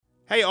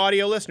Hey,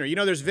 audio listener, you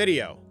know there's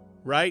video,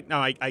 right?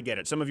 Now, I get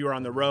it. Some of you are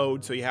on the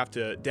road, so you have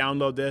to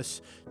download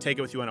this, take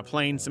it with you on a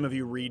plane. Some of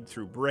you read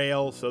through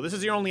Braille, so this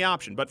is your only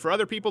option. But for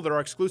other people, there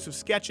are exclusive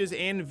sketches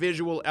and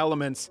visual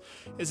elements.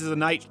 This is a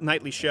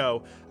nightly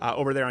show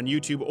over there on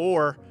YouTube,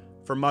 or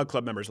for Mug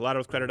Club members,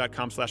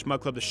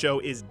 louderwithcreditor.com/mugclub. The show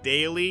is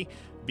daily.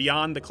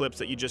 Beyond the clips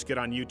that you just get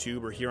on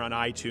YouTube or here on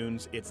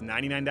iTunes, it's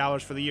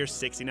 $99 for the year,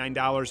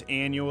 $69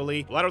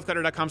 annually.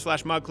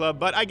 louderwithcreditor.com/mugclub.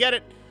 But I get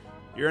it.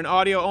 You're an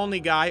audio-only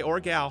guy or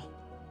gal.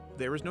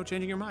 There is no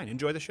changing your mind.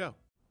 Enjoy the show.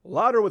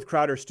 Louder with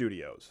Crowder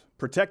Studios,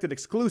 protected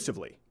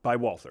exclusively by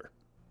Walther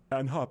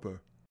and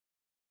Hopper.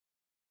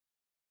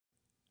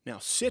 Now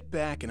sit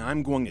back and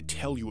I'm going to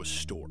tell you a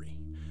story.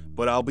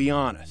 But I'll be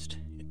honest,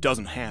 it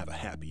doesn't have a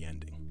happy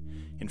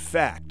ending. In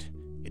fact,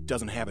 it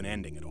doesn't have an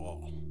ending at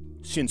all.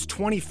 Since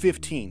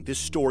 2015, this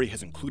story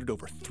has included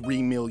over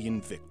 3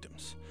 million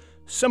victims.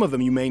 Some of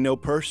them you may know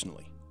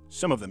personally.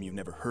 Some of them you've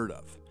never heard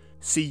of.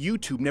 See,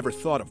 YouTube never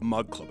thought of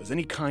Mug Club as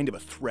any kind of a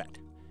threat.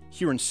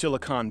 Here in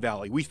Silicon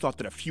Valley, we thought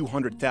that a few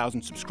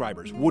 100,000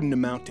 subscribers wouldn't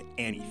amount to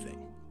anything.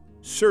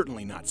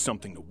 Certainly not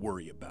something to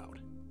worry about.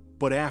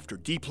 But after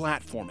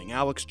deplatforming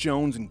Alex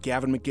Jones and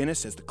Gavin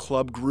McInnes as the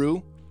club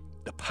grew,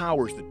 the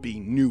powers that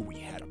be knew we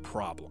had a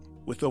problem.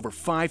 With over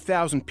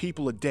 5,000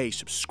 people a day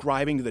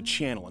subscribing to the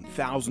channel and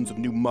thousands of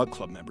new Mug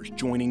Club members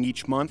joining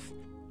each month,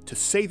 to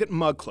say that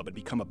Mug Club had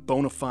become a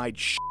bona fide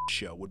shit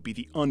show would be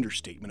the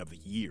understatement of the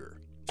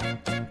year.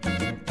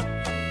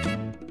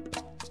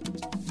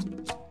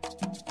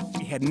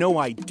 We had no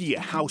idea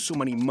how so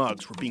many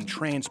mugs were being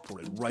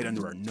transported right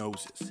under our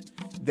noses.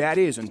 That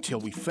is until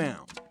we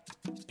found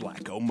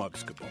Blacko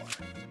Mugscobar.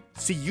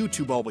 See,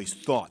 YouTube always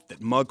thought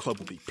that Mug Club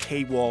would be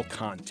paywall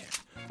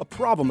content, a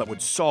problem that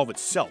would solve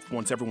itself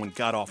once everyone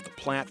got off the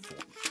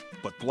platform.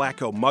 But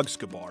Blacko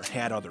Mugscobar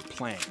had other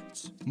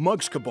plans.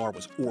 Mugscobar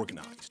was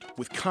organized,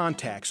 with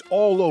contacts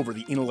all over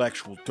the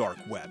intellectual dark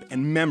web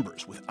and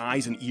members with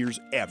eyes and ears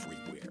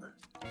everywhere.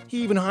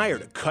 He even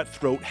hired a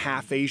cutthroat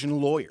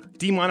half-Asian lawyer.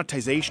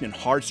 Demonetization and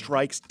hard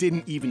strikes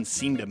didn't even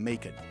seem to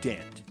make a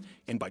dent.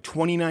 And by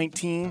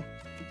 2019,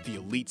 the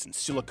elites in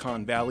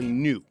Silicon Valley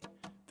knew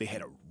they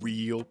had a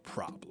real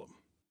problem.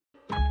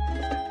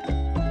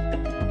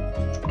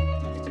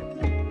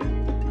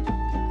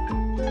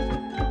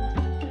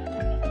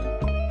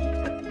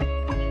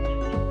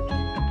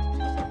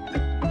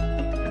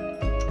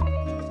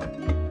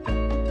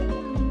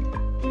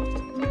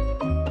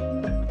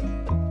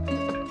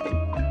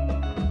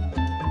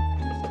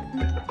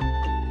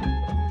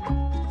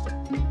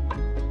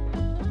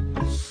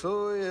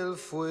 Soy el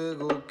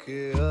fuego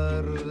que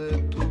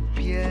arde tu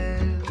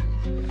piel,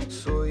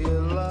 soy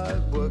el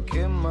agua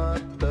que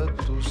mata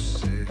tu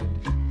sed,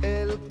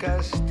 el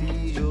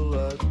castillo,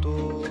 la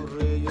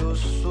torre, yo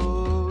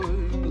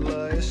soy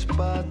la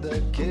espada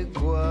que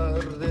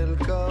guarda el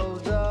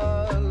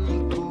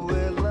caudal, tú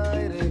el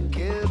aire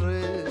que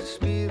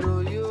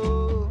respiro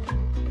yo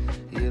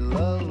y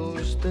la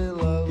luz de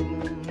la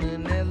luna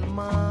en el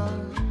mar,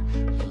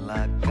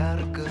 la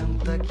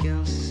garganta que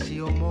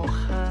ansío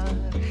mojar,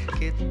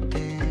 que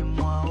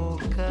temo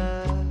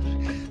ahogar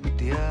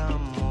de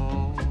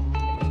amor.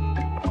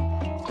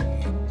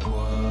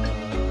 Igual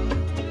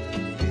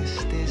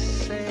desde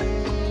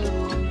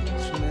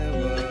celos me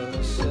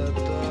vas a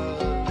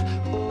dar.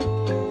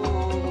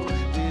 Oh,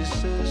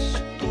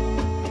 dices tú,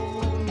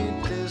 mi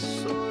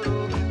tesoro,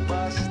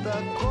 basta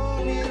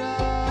con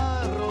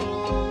mirarlo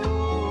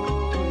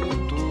y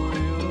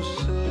tuyo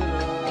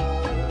será.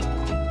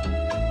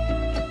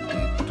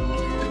 Y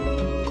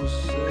tuyo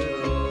será.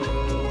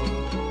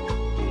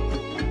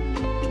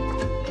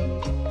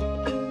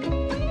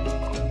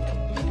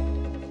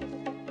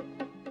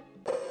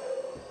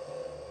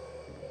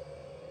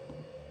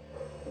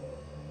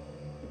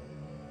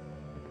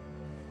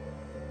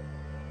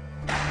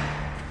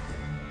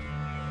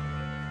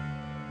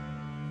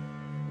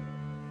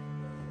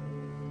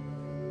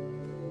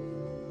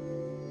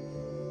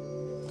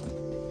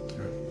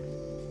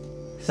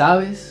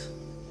 ¿Sabes?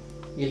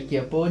 El que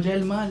apoya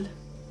el mal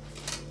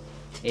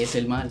es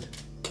el mal.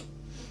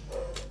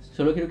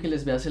 Solo quiero que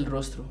les veas el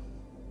rostro.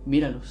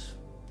 Míralos,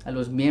 a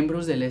los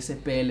miembros del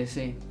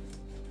SPLC.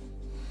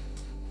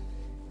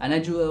 Han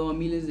ayudado a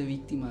miles de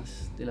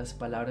víctimas de las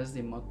palabras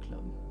de Mug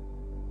Club.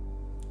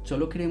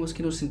 Solo queremos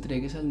que nos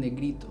entregues al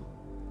negrito,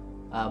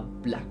 a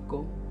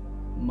Blacko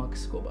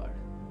Mugscobar.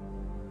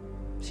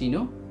 Si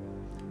no,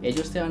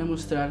 ellos te van a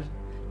mostrar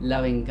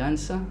la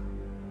venganza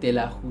de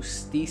la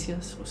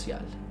justicia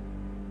social.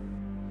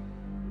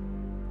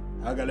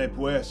 Hágale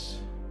pues,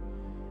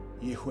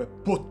 hijo de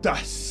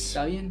putas.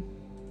 Está bien.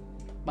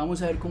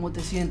 Vamos a ver cómo te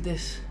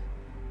sientes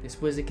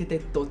después de que te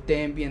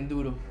toteen bien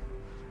duro.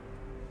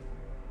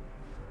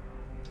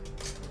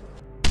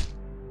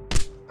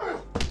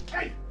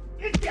 ¡Ey!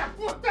 ¡Hijo de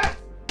putas!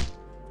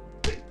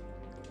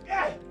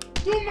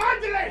 ¡Tu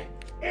madre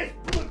es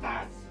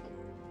putas!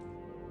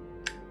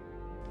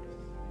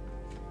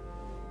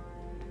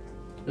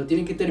 No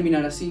tienen que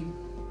terminar así.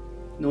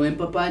 No den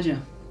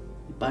papaya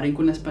y paren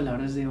con las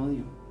palabras de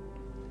odio.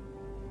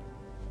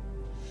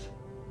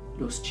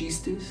 los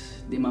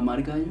chistes de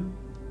mamar gallo,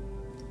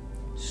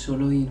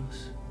 solo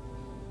dinos,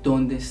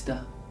 ¿dónde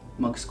está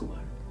Mugscobar?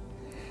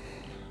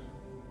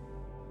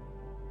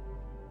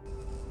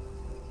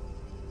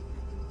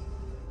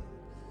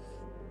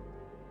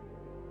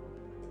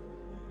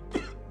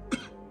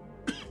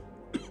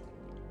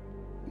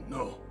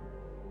 No.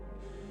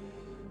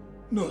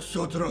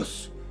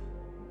 Nosotros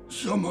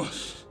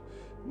somos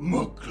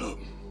Mug Club.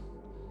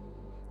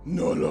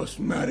 No los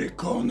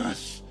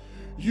mariconas,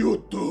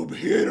 YouTube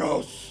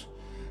heroes.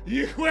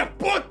 ¡Hijo de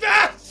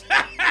putas!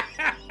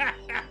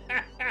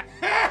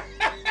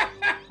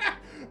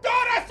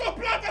 ¡Todas sus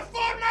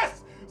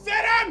plataformas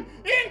serán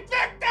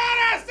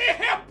infectadas,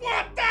 hijo de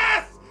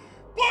putas!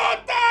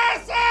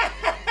 ¡Putas!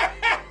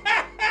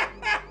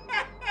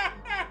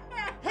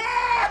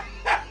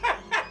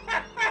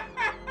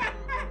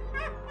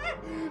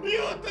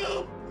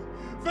 YouTube,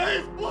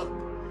 Facebook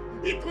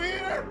y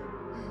Twitter,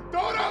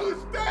 todos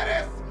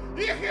ustedes,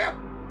 hijo de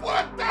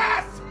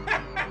putas.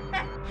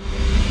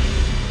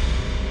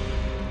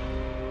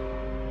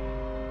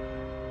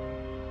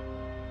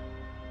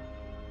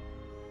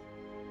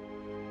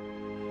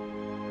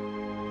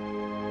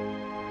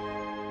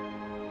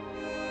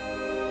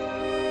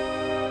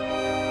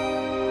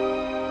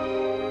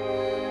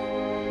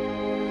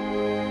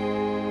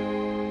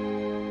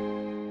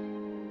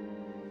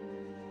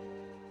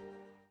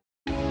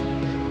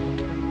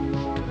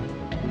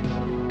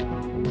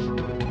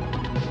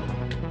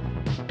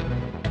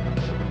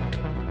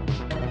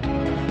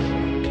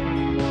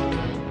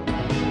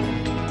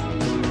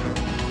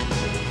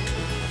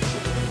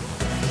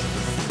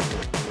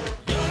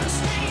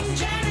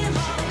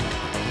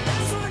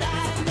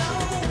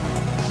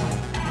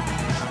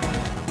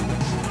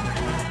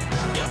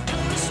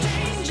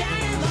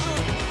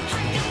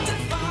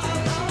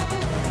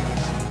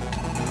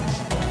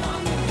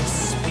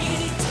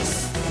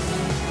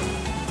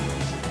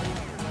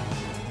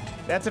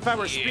 That's if I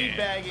were speed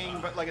bagging,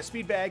 but like a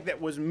speed bag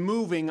that was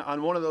moving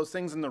on one of those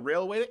things in the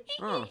railway.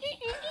 But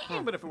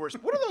if it were,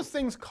 what are those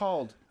things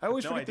called? I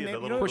always forget the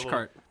name. Push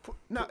cart.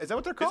 No, is that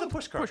what they're called? It's a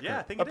push cart. Yeah,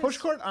 I think a push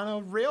cart on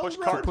a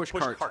railroad. Push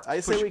cart. I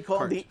say we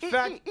call the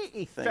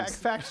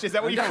Fact. Is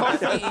that what you call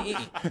it?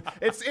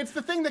 It's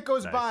the thing that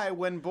goes by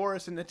when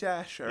Boris and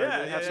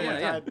Natasha have someone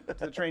tied to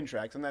the train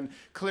tracks, and then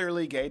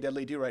clearly gay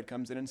Dudley Do-Right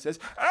comes in and says,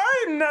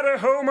 "I'm not a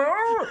homo."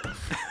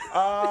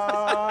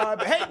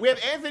 Hey, we have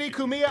Anthony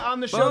Cumia on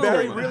the show.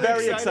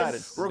 Very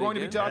excited. We're going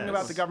to be talking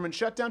about the government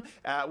shutdown.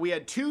 We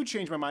had 2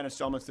 Change My Mind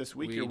installments this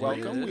week. You're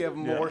welcome. We have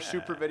more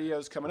super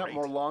videos coming up,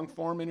 more long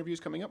form interviews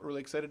coming up. We're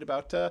really excited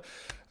about the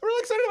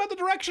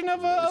direction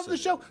of the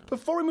show.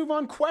 Before we move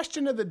on,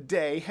 question of the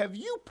day: have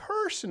you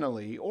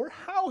personally, or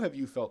how have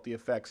you felt the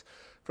effects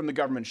from the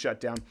government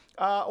shutdown?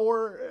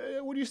 Or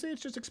would you say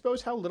it's just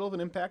exposed how little of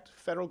an impact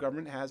federal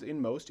government has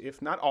in most, if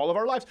not all, of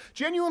our lives?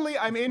 Genuinely,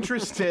 I'm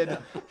interested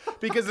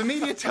because the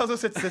media tells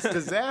us it's this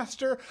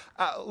disaster.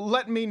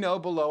 Let me know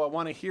below. I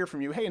want to hear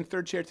from you. Hey, in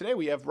third chair today,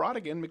 we have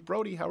Brodigan.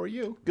 McBrody, how are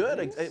you?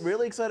 Good.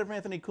 Really excited for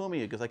Anthony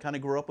Cumia because I kind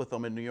of grew up with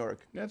him in New York.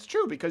 That's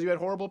true, because you had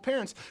horrible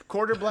parents.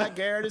 Quarter Black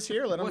Garrett is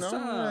here. Let him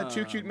know.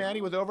 Too Cute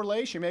Maddie with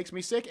overlay. She makes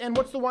me sick. And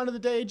what's the wine of the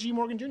day, G.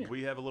 Morgan Jr.?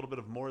 We have a little bit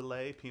of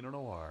Morlaix Pinot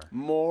Noir.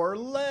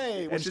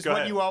 Morlaix, which is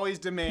what you always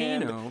demand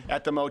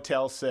at the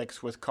Motel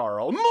 6 with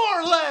Carl.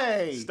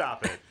 Morlaix!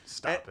 Stop it.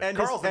 Stop it. And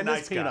Carl's a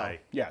nice Pinot. guy.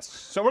 Yes.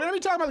 So we're going to be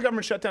talking about the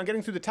government shutdown,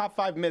 getting through the top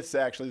 5 myths,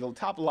 actually, the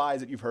top lies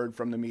that you've heard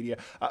from the media.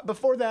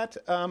 Before that,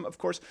 of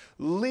course,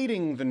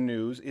 leading the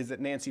news is that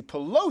Nancy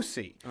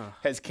Pelosi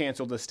has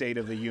canceled the State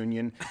of the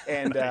Union,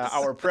 and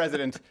our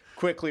president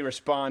quickly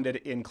responded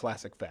in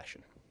classic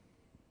fashion.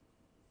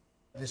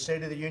 The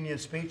State of the Union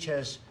speech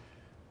has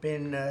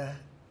been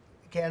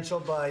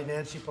canceled by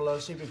Nancy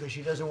Pelosi because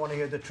she doesn't want to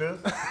hear the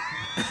truth.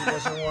 She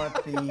doesn't want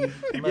the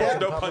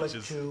American public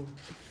to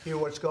hear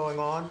what's going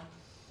on.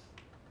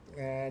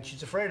 And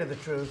she's afraid of the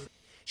truth.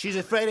 She's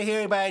afraid of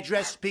hearing my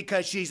address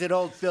because she's an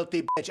old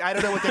filthy bitch. I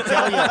don't know what to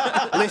tell you.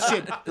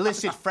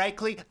 Listen,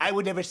 frankly, I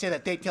would never say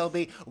that. They tell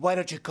me, why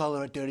don't you call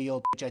her a dirty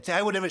old bitch? I'd say,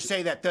 I would never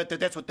say that.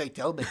 That's what they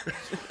tell me.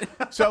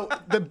 So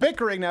the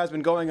bickering now has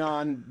been going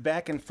on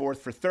back and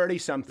forth for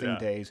 30-something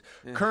days.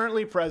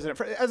 Currently,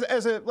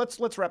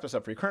 let's wrap this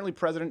up for you. Currently,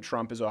 President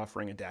Trump is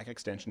offering a DACA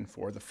extension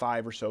for the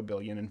 $5 or so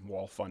billion in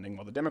wall funding,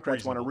 while the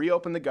Democrats want to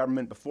reopen the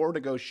government before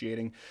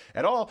negotiating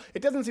at all.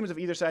 It doesn't seem as if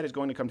either side is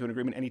going to come to an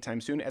agreement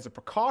anytime soon. As a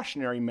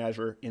precautionary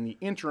measure in the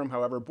interim,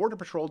 however, Border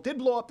Patrol did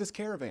blow up this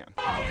caravan.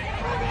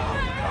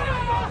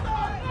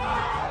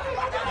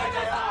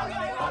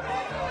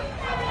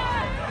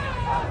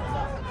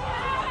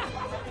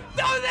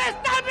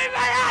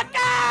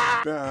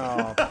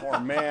 Oh, poor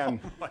man.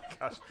 Oh my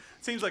gosh.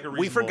 Seems like a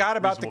We forgot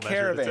about the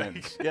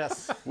caravans.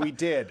 Yes. We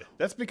did.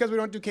 That's because we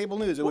don't do cable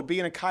news. It would be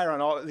in a Chiron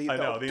all the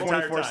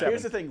 24/7.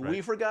 Here's the thing. We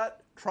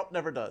forgot. Trump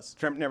never does.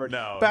 Trump never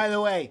does. No. By the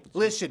way,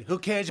 listen, who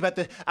cares about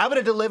the... I'm going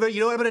to deliver...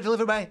 You know what I'm going to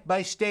deliver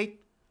by state?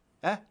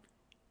 Huh?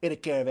 In a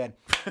caravan.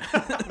 You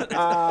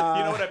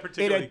know what I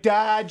particularly... In a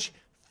Dodge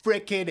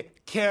frickin'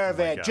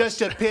 caravan gosh. just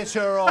to piss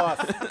her off.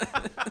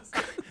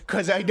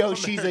 Because I know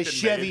she's a American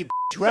Chevy, made.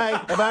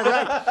 right? Am I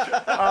right?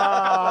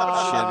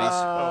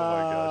 Chevys.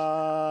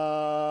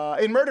 Oh my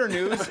In murder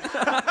news,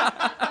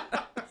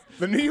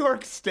 the New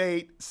York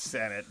State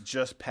Senate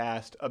just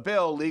passed a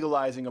bill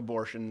legalizing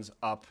abortions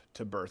up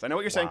to birth. I know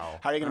what you're saying. Wow.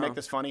 How are you going to make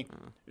this funny?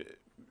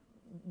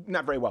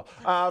 Not very well.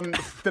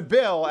 The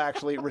bill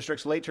actually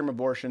restricts late-term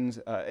abortions,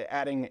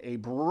 adding a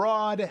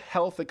broad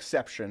health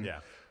exception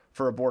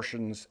for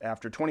abortions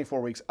after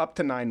 24 weeks up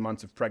to 9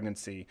 months of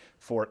pregnancy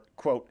for,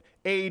 quote,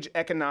 age,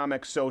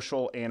 economic,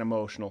 social, and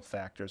emotional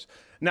factors.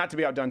 Not to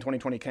be outdone,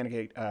 2020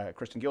 candidate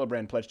Kirsten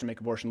Gillebrand pledged to make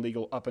abortion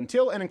legal up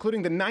until and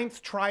including the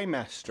 9th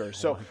trimester.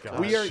 So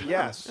we are,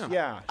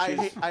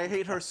 I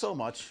hate her so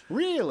much.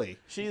 Really?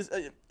 She's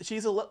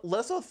a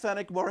less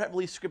authentic, more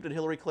heavily scripted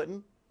Hillary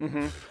Clinton.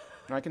 Mm-hmm.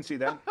 I can see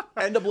that.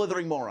 And a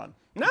blithering moron.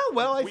 No,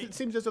 well, it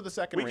seems as though the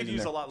second We could reason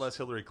use there. a lot less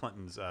Hillary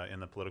Clintons in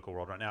the political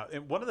world right now.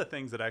 And one of the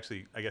things that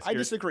actually, I guess, I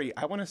disagree.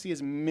 I want to see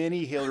as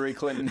many Hillary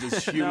Clintons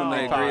as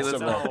humanly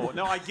possible.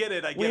 No, I get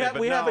it. We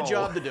have a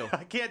job to do.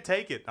 I can't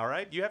take it. All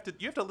right, you have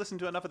to listen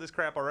to enough of this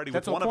crap already.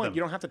 That's the with whole one point. of them.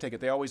 You don't have to take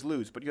it. They always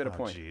lose, but you had a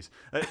point. Jeez.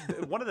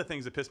 One of the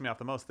things that pissed me off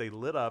the most, they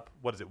lit up.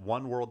 What is it?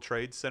 One World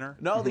Trade Center?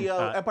 No, the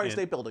Empire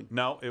State Building.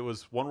 No, it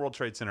was One World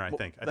Trade Center. I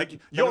think.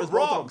 You're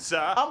wrong,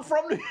 sir. I'm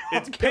from New York.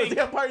 It's It was pink,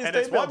 the Empire and State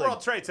it's One Building.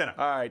 World Trade Center.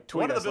 All right,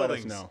 tweet one of us, the let us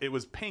buildings, know. it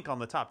was pink on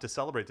the top to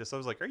celebrate this. I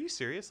was like, are you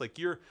serious? Like,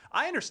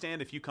 I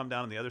understand if you come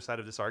down on the other side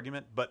of this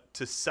argument, but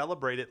to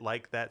celebrate it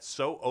like that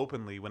so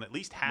openly when at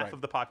least half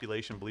of the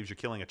population believes you're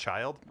killing a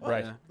child,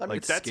 right? Yeah.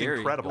 Like, that's scary.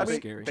 incredible. I mean,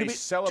 To They be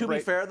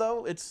celebrate. fair,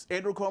 though, it's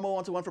Andrew Cuomo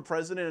wants to run for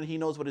president, and he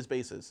knows what his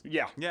base is.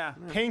 Yeah. Yeah.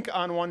 Pink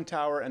on one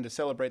tower, and to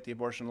celebrate the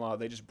abortion law,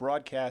 they just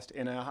broadcast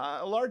in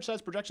a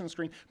large-size projection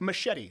screen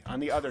machete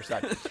on the other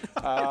side.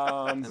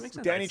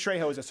 Danny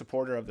Trejo is a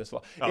supporter of this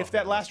law. If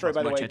that last story,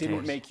 by the way,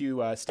 didn't make you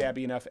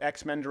stabby enough,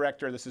 X-Men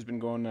director, this has been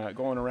going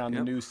around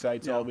the news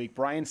sites all week.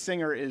 Bryan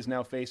Singer is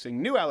now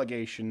facing new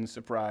allegations,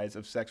 surprise,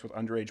 of sex with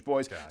underage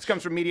boys. This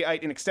comes from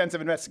Mediaite. An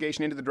extensive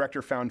investigation into the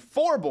director found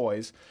 4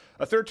 boys,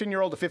 a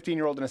 13-year-old, a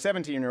 15-year-old, and a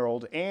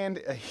 17-year-old, and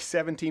a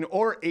 17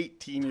 or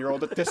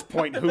 18-year-old at this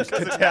point. Who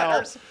can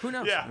tell? Who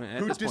knows? Yeah. I mean, at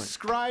Who this point.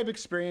 describe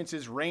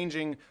experiences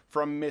ranging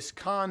from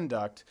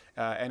misconduct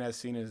and as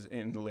seen as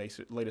in the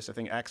latest, I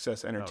think,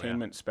 Access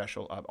Entertainment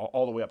special,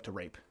 all the way up to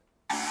rape.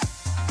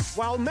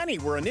 While many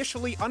were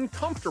initially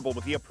uncomfortable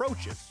with the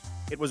approaches,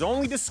 it was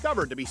only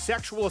discovered to be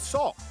sexual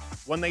assault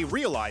when they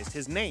realized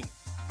his name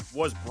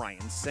was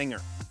Bryan Singer.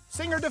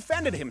 Singer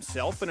defended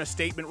himself in a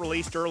statement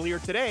released earlier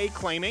today,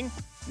 claiming,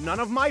 "None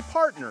of my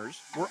partners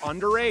were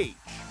underage.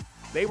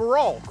 They were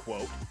all,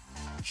 quote,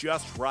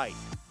 just right."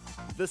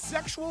 The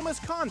sexual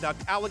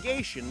misconduct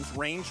allegations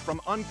ranged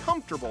from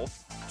uncomfortable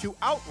to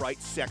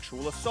outright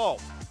sexual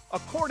assault,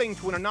 according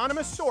to an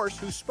anonymous source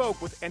who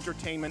spoke with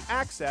Entertainment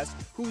Access,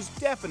 who's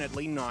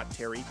definitely not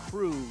Terry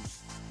Crews.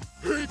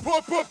 He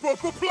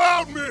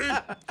plowed me!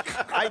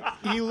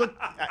 He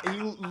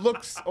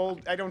looks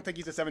old. I don't think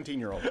he's a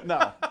 17-year-old.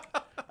 No.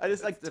 I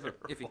just like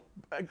Iffy.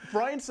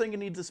 Bryan Singer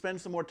needs to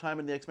spend some more time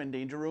in the X-Men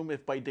Danger Room.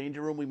 If by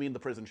Danger Room we mean the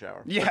prison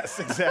shower. Yes,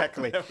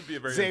 exactly. That would be a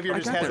very Xavier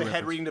just has a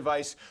head reading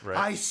device. Right.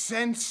 I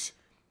sense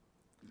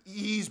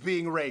he's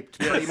being raped,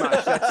 pretty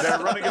much. That's, They're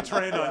running a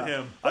train on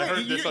him. I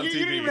heard this on you TV.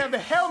 didn't even have the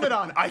helmet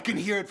on. I can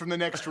hear it from the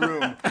next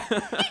room.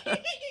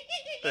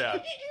 Yeah.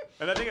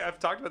 And I think I've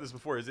talked about this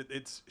before.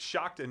 It's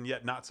shocked and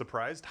yet not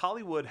surprised.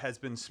 Hollywood has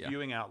been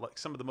spewing out like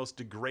some of the most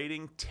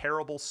degrading,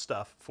 terrible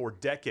stuff for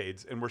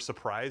decades, and we're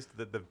surprised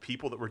that the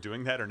people that were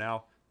doing that are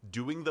now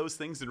doing those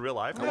things in real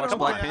life. I watched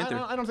Black Panther.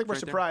 I don't think we're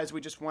Right there. surprised.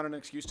 We just want an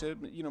excuse to,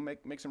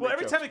 make some. Well, rape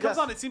every jokes. time it comes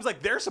on, it seems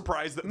like they're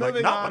surprised that Moving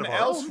like not on, one of our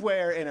own.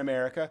 elsewhere in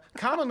America,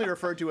 commonly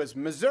referred to as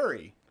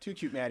Missouri. Too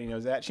cute, Maddie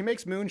knows that. She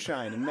makes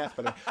moonshine and meth.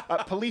 By the way,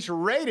 police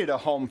raided a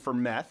home for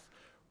meth,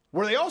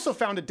 where they also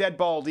found a dead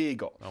bald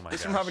eagle. Oh my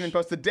This from gosh. Huffington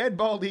Post. The dead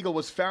bald eagle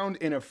was found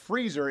in a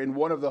freezer in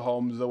one of the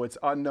homes, though it's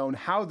unknown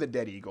how the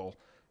dead eagle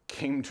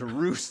came to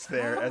roost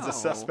there, as the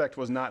suspect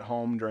was not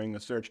home during the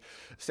search.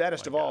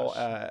 Saddest of all,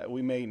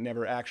 we may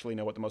never actually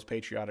know what the most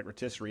patriotic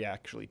rotisserie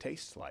actually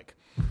tastes like.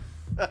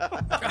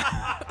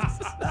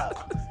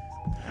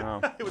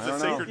 It was a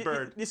sacred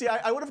bird. You see,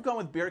 I would have gone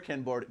with beer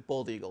can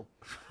bald eagle.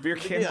 Beer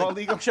can bald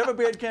eagle? Shove a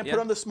beer can, Yeah. put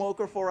on the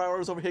smoker 4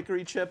 hours over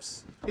hickory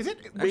chips. Is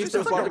it Based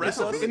on barbecue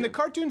sauce? in the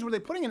cartoons? Were they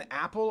putting an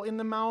apple in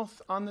the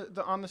mouth on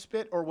the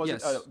spit, or was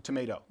Yes. it a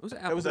tomato? It was an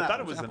It apple. was I an thought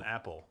apple. it was an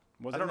apple.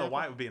 Was I it don't an know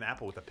why apple? it would be an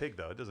apple with a pig,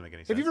 though. It doesn't make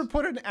any sense. Have you ever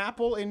put an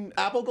apple in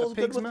Apple a goes good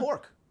pig's with mouth?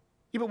 pork.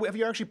 Yeah, but have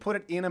you actually put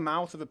it in a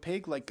mouth of a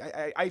pig? Like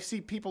I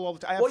see people all the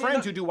time. I have Well, you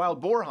friends know- who do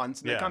wild boar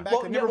hunts, and they Yeah. come back.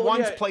 Well, They've yeah, never well,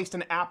 once yeah. placed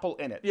an apple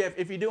in it. Yeah,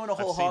 if you're doing a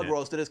whole seen hog it.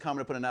 roast, it is common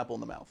to put an apple in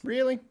the mouth.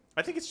 Really?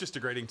 I think it's just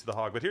degrading to the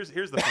hog, but here's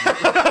the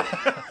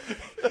funny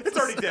It's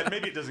already dead.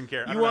 Maybe it doesn't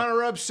care. I You don't want know. to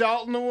rub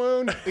salt in the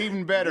wound?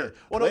 Even better.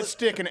 Well, Let's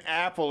stick an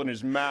apple in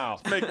his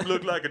mouth. Make him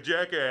look like a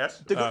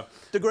jackass.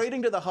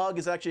 Degrading to the hog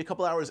is actually a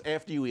couple hours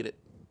after you eat it.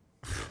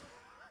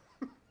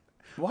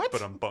 What?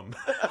 But I'm bummed.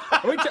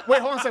 Wait,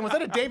 hold on a second. Was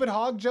that a David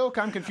Hogg joke?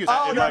 I'm confused.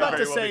 Oh, You're about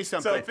very to well say be.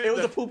 something. It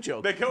was a poop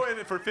joke. They go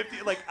in for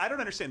 50. Like, I don't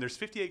understand. There's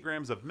 58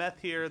 grams of meth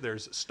here.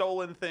 There's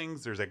stolen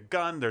things. There's a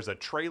gun. There's a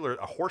trailer,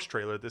 a horse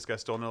trailer that this guy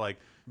stole. And they're like,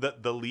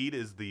 the lead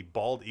is the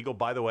bald eagle.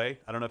 By the way,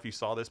 I don't know if you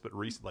saw this, but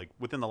like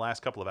within the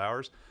last couple of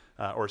hours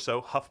or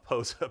so,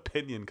 HuffPo's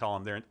opinion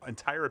column, their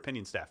entire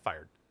opinion staff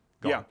fired.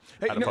 Yeah.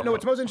 Hey, no,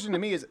 what's most interesting to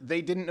me is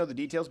they didn't know the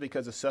details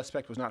because the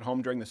suspect was not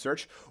home during the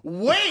search.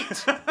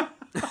 Wait!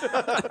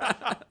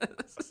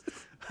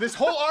 This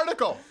whole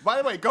article, by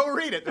the way, go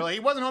read it. They're like, he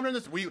wasn't home during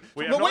this. Wait.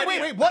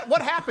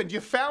 What happened? You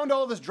found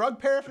all this drug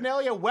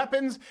paraphernalia,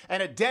 weapons,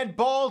 and a dead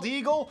bald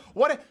eagle?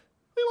 What?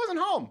 He wasn't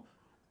home.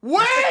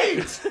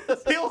 Wait!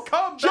 He'll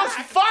come back. Just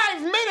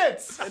 5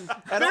 minutes.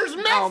 There's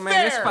meth Oh man,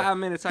 there. it's 5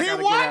 minutes. I He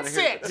gotta get out of wants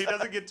here. it. He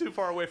doesn't get too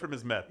far away from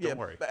his meth. Don't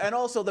worry. And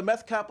also, the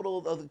meth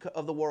capital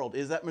of the world,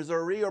 is that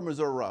Missouri or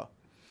Missouri?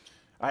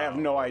 I have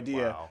no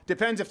idea. wow.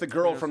 Depends if the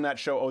girl from that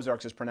show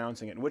Ozarks is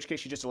pronouncing it, in which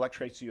case she just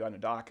electrocutes you on a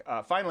dock.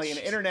 Finally, in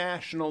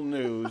international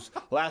news,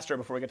 last story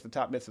before we get to the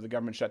top myths of the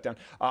government shutdown,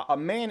 a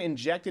man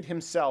injected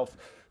himself.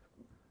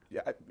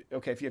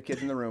 Okay, if you have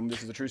kids in the room,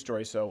 this is a true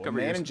story. So, a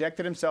man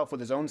injected himself with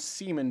his own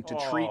semen to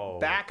treat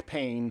back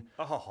pain.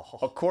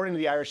 According to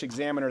the Irish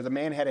Examiner, the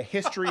man had a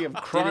history of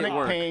chronic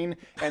pain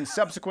and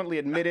subsequently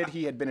admitted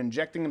he had been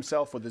injecting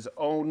himself with his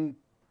own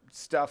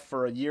stuff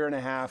for a year and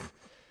a half.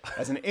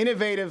 As an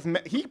innovative,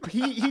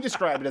 he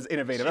described it as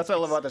innovative. That's what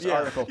I love about this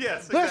article.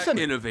 Yes, exactly. Listen,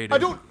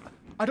 Innovative.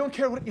 I don't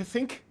care what you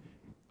think.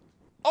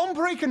 I'm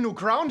breaking new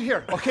ground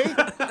here, okay?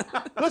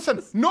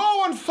 Listen, no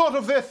one thought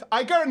of this.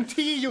 I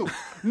guarantee you,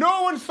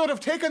 no one thought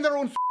of taking their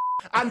own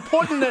and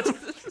putting it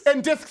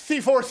in disc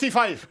C4,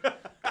 C5.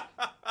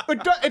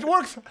 It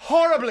works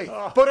horribly,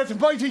 but it's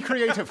mighty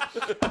creative.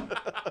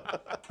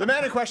 The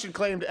man in question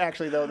claimed,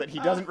 actually, though, that he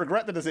doesn't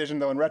regret the decision,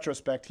 though in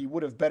retrospect, he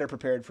would have better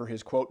prepared for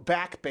his, quote,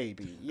 back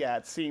baby. Yeah,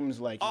 it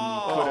seems like he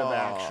could have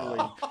actually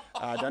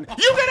done.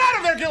 You get out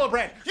of there,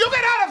 Gillebrand! You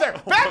get out of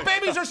there! Back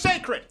babies are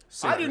sacred!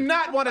 I do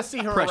not want to see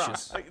her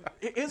Precious. around.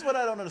 Here's what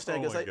I don't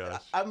understand, Oh my because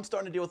gosh. I'm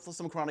starting to deal with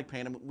some chronic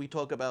pain, and we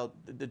talk about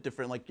the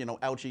different, like,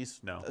 ouchies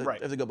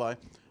Right. as they go by.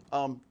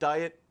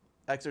 Diet,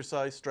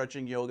 exercise,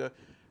 stretching, yoga.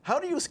 How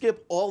do you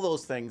skip all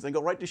those things and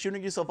go right to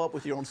shooting yourself up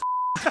with your own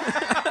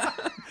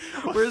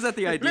Where's that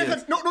the idea?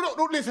 Listen, no,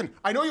 listen.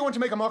 I know you want to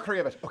make a mockery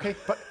of it, okay?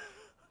 But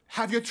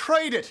have you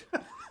tried it?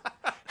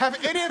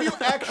 Have any of you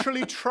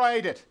actually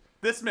tried it?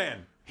 This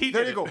man, he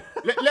There did you it.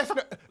 go. Let's.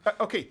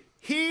 Okay.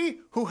 He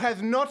who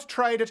has not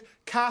tried it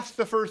cast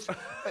the first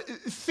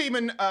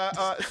semen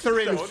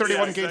syringe,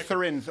 31 gauge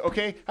syringe.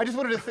 Okay. I just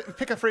wanted to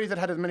pick a phrase that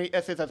had as many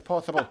S's as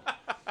possible.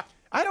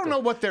 I don't know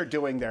what they're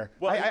doing there.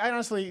 Well, I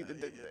honestly.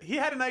 He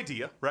had an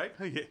idea, right?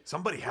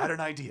 Somebody had an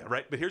idea,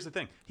 right? But here's the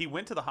thing. He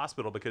went to the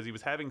hospital because he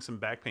was having some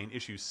back pain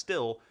issues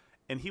still,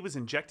 and he was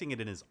injecting it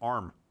in his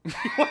arm.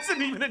 He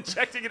wasn't even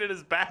injecting it in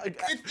his back.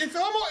 It's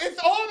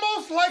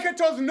almost like it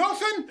does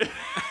nothing.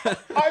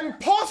 I'm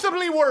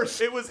possibly worse.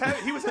 He was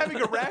having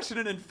a rash and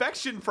an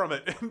infection from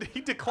it, and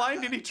he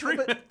declined any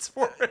treatments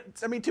for it.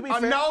 I mean, to be And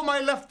fair, now my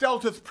left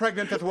delta's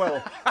pregnant as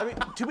well. I mean,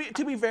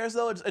 to be fair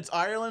though, it's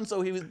Ireland,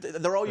 so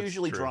they're all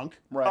usually true. drunk.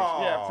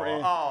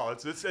 Right.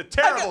 It's a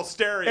terrible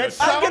stereotype. It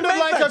sounded make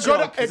like that a good.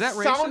 joke. It Is that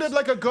sounded racist?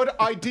 like a good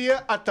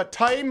idea at the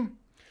time.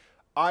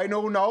 I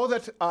know now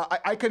that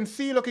I can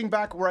see, looking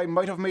back, where I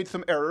might have made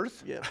some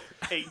errors. Yeah.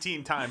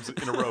 18 times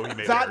in a row he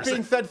made That errors.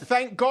 being said,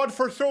 thank God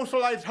for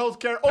socialized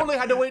healthcare. Only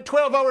had to wait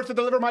 12 hours to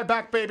deliver my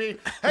back, baby.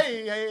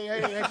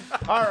 Hey.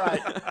 All right.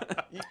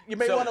 You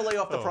may want to lay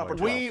off the proper.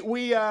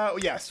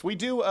 Yes, we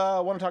do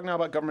want to talk now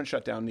about government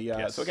shutdown.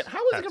 So again, how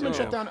has the Have to. government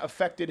shutdown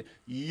affected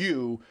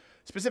you?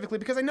 Specifically,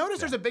 because I noticed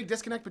there's a big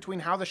disconnect between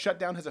how the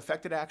shutdown has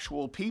affected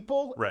actual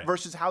people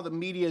versus how the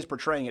media is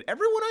portraying it.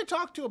 Everyone I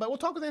talk to we'll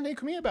talk with Anthony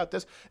Cumia about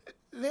this,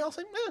 they all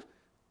say,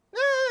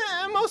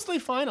 mostly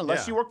fine,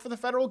 unless you work for the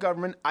federal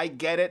government. I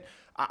get it.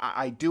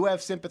 I do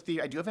have sympathy.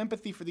 I do have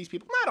empathy for these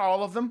people. Not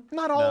all of them.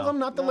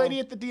 Not the lady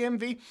at the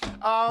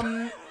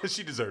DMV.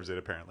 She deserves it,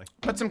 apparently.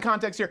 But some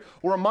context here.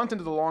 We're a month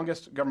into the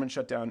longest government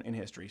shutdown in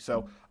history.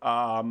 So,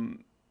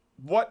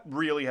 what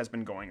really has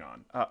been going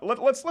on?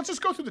 Let's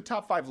just go through the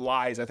top 5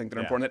 lies I think that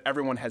are important that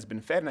everyone has been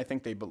fed and I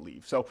think they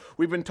believe. So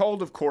we've been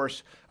told, of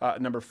course,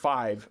 number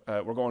 5.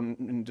 We're going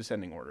in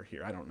descending order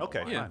here. I don't know.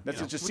 Okay. Yeah. That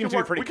just We seems can to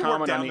be pretty we can work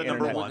common down on the to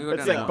number internet. 1.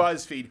 It's like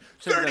BuzzFeed.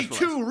 Save the best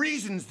for 32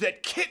 reasons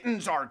that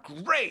kittens are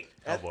great.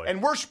 Oh, boy.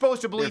 And we're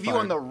supposed to believe you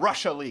fired. on the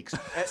Russia leaks.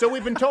 So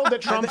we've been told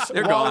that Trump's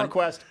They're wall gone.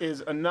 request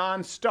is a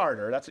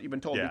non-starter. That's what you've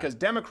been told because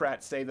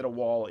Democrats say that a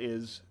wall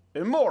is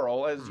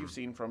immoral, as you've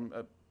seen from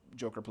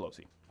Joker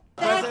Pelosi.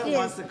 Fact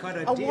is,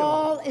 a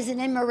wall is an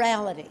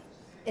immorality.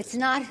 It's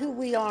not who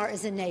we are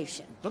as a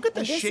nation. Look at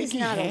the and this is shaky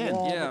not hand. a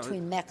wall Yeah.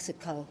 between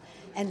Mexico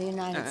and the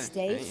United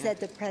States that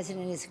the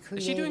president is creating.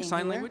 Is she doing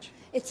sign here. language?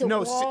 It's a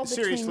No, wall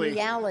seriously. between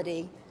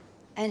reality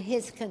and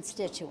his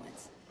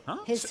constituents,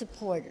 his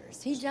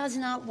supporters. He does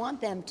not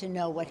want them to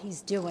know what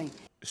he's doing.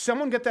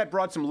 Someone get that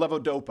broad some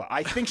levodopa.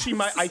 I think she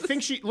might. I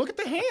think she. Look at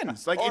the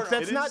hands. Like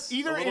that's not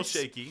either. A little it's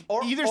shaky.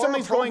 Either or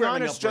something's going on.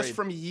 programming It's just upgrade.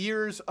 from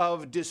years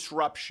of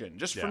disruption,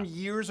 just from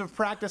years of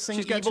practicing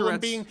She's got evil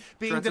and Tourette's. being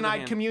Tourette's of the denied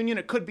hand. communion.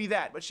 It could be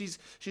that, but she's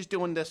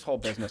doing this whole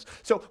business.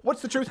 So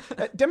what's the truth?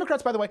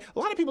 Democrats, by the way, a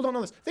lot of people don't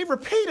know this. They've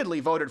repeatedly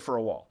voted for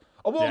a wall.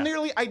 A wall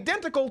nearly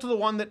identical to the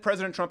one that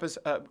President Trump is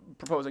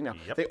proposing now.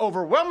 Yep. They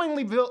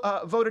overwhelmingly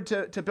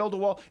voted to build a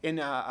wall in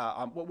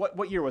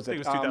what year was it?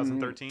 I think it was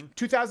 2013.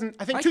 2000,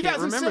 I think I can't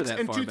 2006 remember that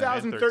and far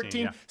back.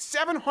 2013. 13,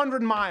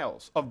 700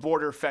 miles of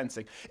border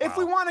fencing. If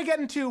we want to get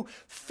into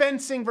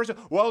fencing versus,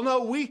 well,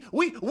 no,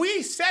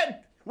 we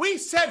said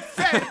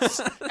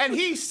fence and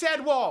he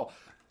said wall.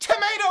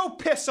 Tomato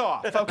piss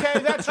off, okay?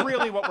 That's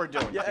really what we're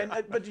doing.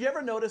 Yeah, but do you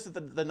ever notice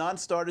that the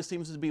non-starter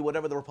seems to be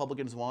whatever the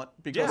Republicans want?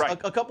 Because Yeah,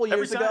 right. a couple Every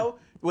years time. ago,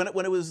 when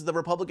it was the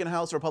Republican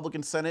House,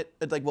 Republican Senate,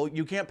 it's like, well,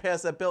 you can't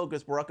pass that bill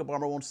because Barack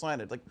Obama won't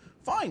sign it. Like,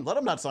 fine, let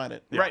him not sign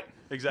it. Yeah, Right.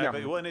 Exactly.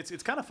 Yeah. Well, and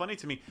it's kind of funny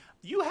to me.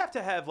 You have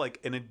to have like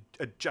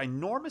a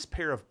ginormous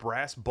pair of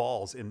brass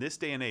balls in this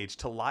day and age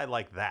to lie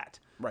like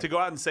that. Right. To go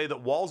out and say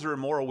that walls are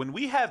immoral when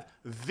we have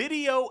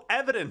video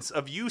evidence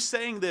of you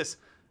saying this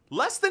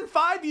less than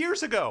 5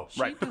 years ago.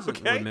 Right.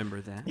 Doesn't remember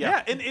that.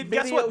 Yeah, and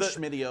guess what?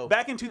 Schmidio.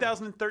 Back in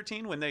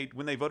 2013, when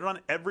they voted on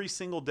it, every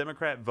single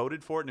Democrat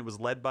voted for it, and it was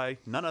led by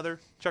none other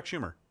Chuck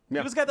Schumer. He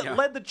was the guy that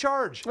led the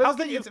charge. Well,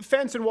 it's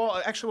fence and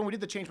wall. Actually, when we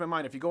did the Change My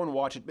Mind, if you go and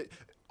watch it,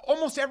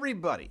 almost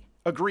everybody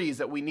agrees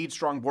that we need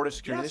strong border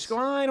security. They just go,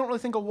 I don't really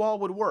think a wall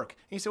would work.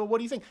 And you say, well, what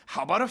do you think?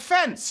 How about a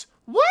fence?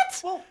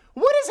 What? Well,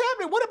 what is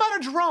happening? What about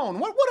a drone?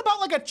 What about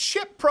like a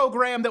chip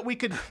program that we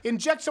could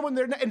inject someone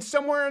there, and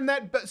somewhere in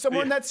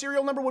that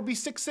serial number would be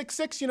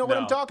 666? You know what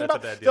No, I'm talking that's a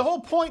about? bad deal. The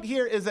whole point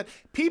here is that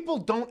people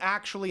don't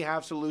actually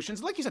have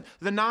solutions. Like you said,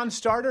 the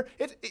non-starter.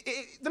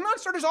 The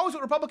non-starter is always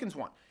what Republicans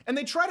want, and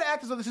they try to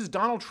act as though this is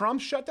Donald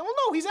Trump's shutdown. Well,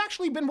 no, he's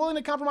actually been willing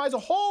to compromise a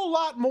whole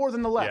lot more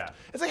than the left.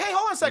 Yeah. It's like, hey,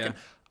 hold on a second.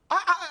 Yeah.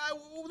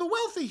 The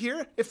wealthy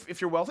here,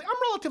 if you're wealthy, I'm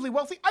relatively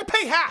wealthy. I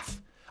pay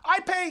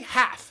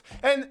half,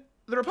 and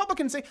the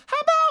Republicans say, how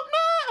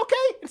about,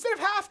 okay, instead of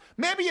half,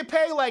 maybe you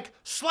pay like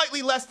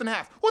slightly less than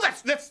half. Well,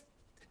 it's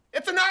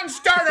a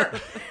non-starter.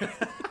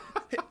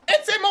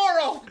 It's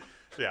immoral.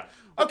 Yeah.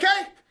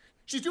 Okay?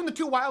 She's doing the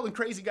two wild and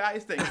crazy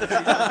guys thing. It's a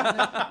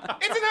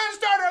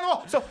non-starter on the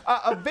wall. So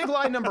a big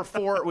lie number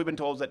 4, we've been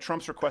told, is that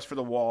Trump's request for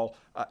the wall,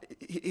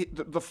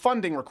 the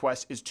funding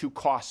request is too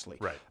costly.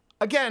 Right.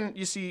 Again,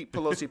 you see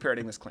Pelosi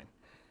parroting this claim.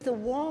 The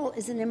wall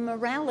is an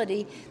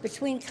immorality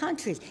between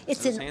countries.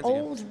 It's an hands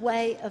old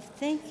way of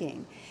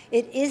thinking.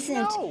 It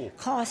isn't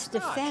cost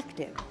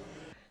effective.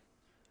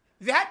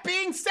 That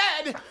being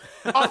said,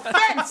 a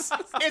fence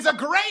is a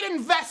great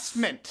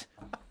investment.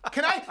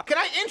 Can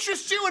I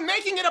interest you in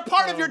making it a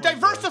part of your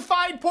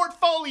diversified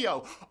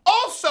portfolio?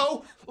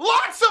 Also,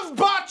 lots of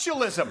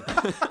botulism.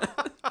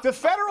 The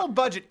federal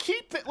budget,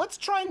 let's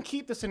try and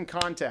keep this in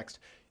context.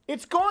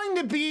 It's going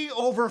to be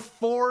over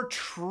 $4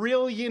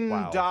 trillion.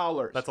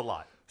 Wow. That's a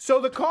lot. So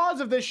the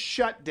cause of this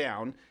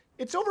shutdown,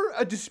 it's over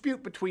a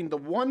dispute between the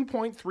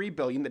 $1.3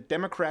 billion that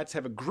Democrats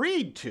have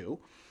agreed to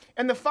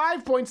and the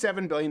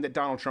 $5.7 billion that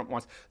Donald Trump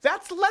wants.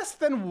 That's less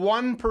than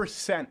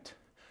 1%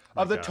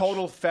 of the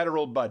total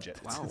federal budget.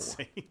 Wow.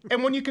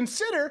 And when you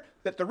consider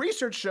that the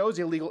research shows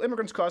illegal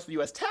immigrants cost the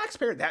U.S.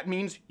 taxpayer, that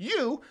means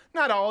you,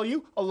 not all of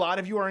you, a lot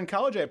of you are in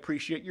college. I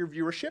appreciate your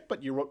viewership,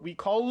 but you're what we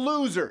call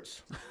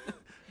losers.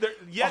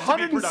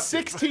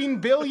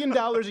 $116 billion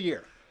a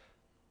year.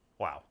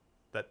 Wow.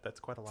 That's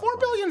quite a lot. $4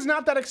 billion's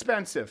not that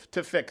expensive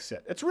to fix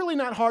it. It's really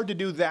not hard to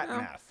do that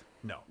math.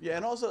 No. Yeah,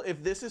 and also,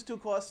 if this is too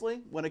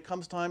costly, when it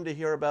comes time to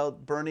hear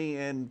about Bernie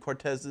and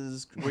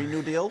Cortez's Green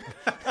New Deal,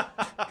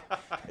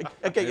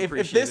 okay,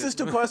 if this is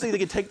too costly, they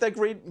can take that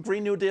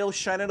Green New Deal,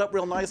 shine it up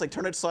real nice, like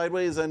turn it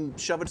sideways and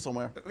shove it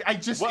somewhere.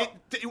 Imagine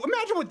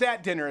what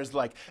that dinner is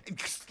like.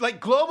 Like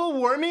global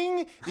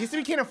warming, these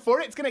we can't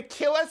afford it. It's gonna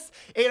kill us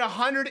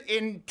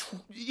in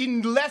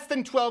less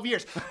than 12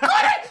 years.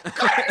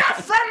 Good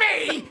enough for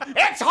me.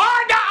 It's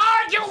hard to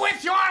argue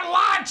with your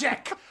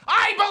logic.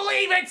 I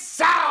believe it's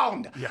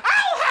sound. Yeah.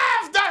 I'll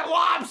have the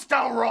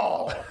lobster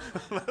roll.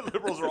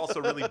 Liberals are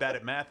also really bad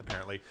at math,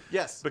 apparently.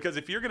 Yes. Because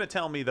if you're going to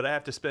tell me that I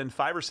have to spend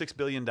 $5 or $6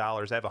 billion,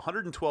 I have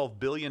 $112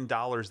 billion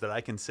that I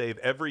can save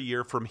every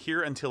year from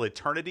here until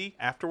eternity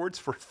afterwards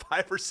for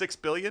 $5 or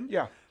 $6 billion.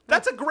 Yeah.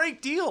 That's a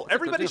great deal.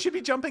 Everybody should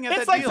be jumping at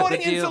It's that like deal.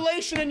 putting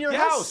insulation in your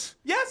house.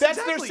 Yes, That's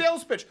exactly. their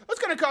sales pitch. It's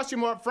going to cost you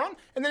more up front,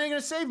 and then you're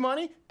going to save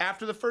money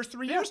after the first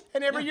 3 years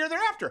and every year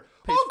thereafter.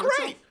 Oh, for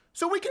great. itself.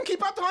 So we can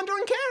keep out the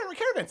Honduran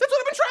caravans. That's what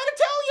I've been trying to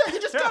tell you.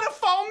 You just got to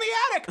phone the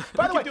attic.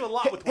 By the way, do a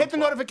lot with hit the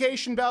 112.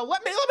 notification bell.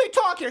 Let me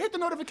talk here. Hit the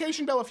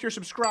notification bell if you're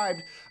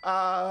subscribed,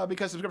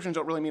 because subscriptions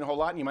don't really mean a whole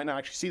lot, and you might not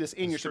actually see this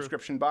in your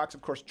subscription box.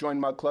 Of course, join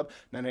Mug Club.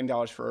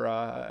 $99 for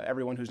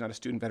everyone who's not a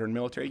student, veteran,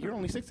 military. You're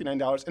only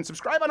 $69. And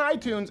subscribe on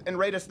iTunes and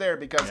rate us there,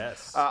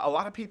 because a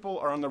lot of people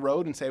are on the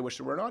road and say, I wish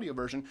there were an audio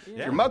version. If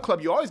you're Mug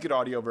Club, you always get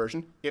audio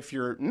version. If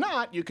you're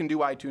not, you can do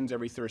iTunes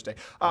every Thursday.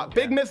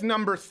 Big myth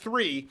number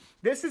 3.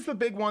 This is the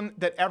big one one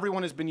that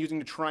everyone has been using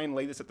to try and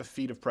lay this at the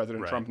feet of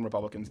President Trump and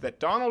Republicans, that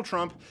Donald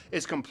Trump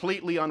is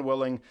completely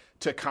unwilling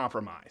to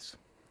compromise.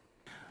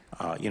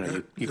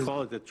 You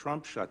call it the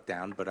Trump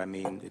shutdown, but I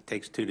mean, it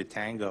takes two to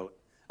tango.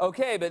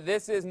 Okay, but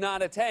this is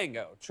not a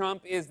tango.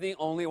 Trump is the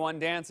only one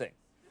dancing.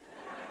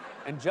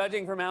 And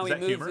judging from how he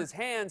moves his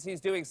hands,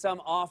 he's doing some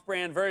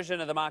off-brand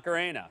version of the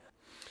Macarena.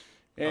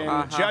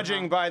 And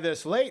judging by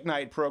this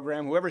late-night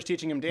program, whoever's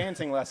teaching him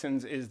dancing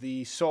lessons is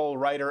the sole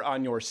writer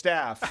on your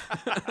staff.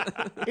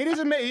 It is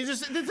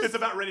amazing. It's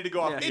about ready to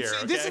go off the air.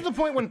 Okay? This is the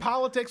point when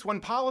politics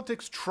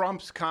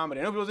trumps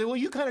comedy. And people say, well,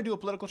 you kind of do a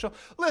political show.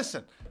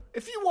 Listen,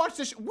 if you watch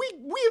this, we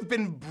have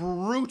been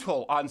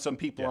brutal on some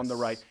people on the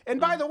right. And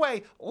by the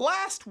way,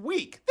 this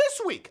week,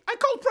 I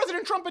called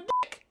President Trump a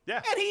dick. Yeah.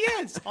 And he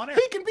is.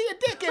 He can be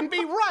a dick and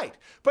be right.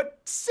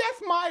 But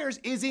Seth Meyers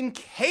is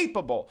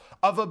incapable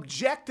of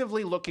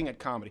objectively looking at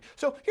comedy.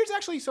 So here's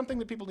actually something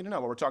that people need to know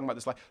while we're talking about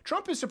this.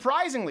 Trump is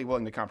surprisingly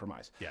willing to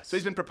compromise. Yes. So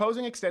he's been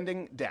proposing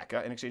extending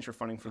DACA in exchange for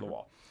funding for the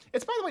wall.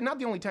 It's, by the way, not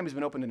the only time he's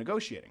been open to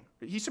negotiating.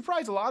 He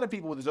surprised a lot of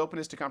people with his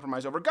openness to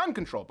compromise over gun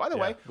control. By the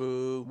way,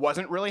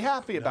 wasn't really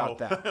happy about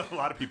that. A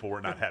lot of people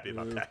were not happy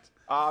about that.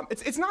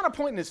 It's not a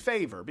point in his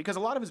favor because a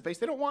lot of his base,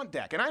 they don't want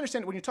DACA. And I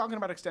understand when you're talking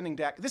about extending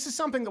DACA, this is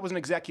something that was an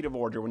executive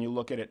order when you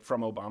look at it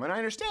from Obama. And I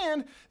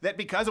understand that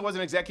because it was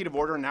an executive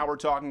order, and now we're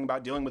talking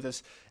about dealing with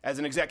this as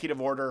an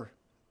executive order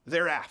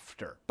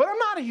thereafter. But I'm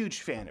not a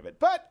huge fan of it.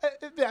 But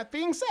that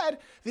being said,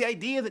 the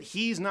idea that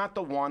he's not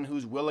the one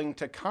who's willing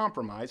to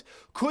compromise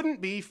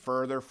couldn't be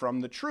further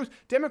from the truth.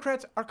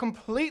 Democrats are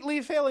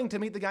completely failing to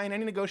meet the guy in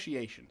any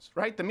negotiations,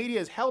 right? The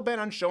media is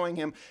hell-bent on showing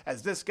him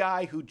as this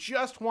guy who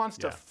just wants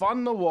to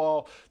fund the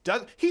wall.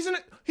 He's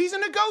a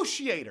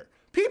negotiator.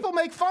 People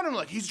make fun of him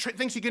like he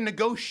thinks he can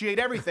negotiate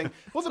everything.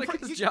 Well,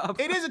 his job.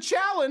 It is a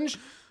challenge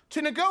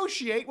to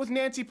negotiate with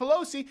Nancy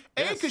Pelosi,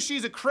 A, because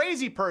she's a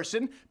crazy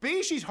person,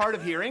 B, she's hard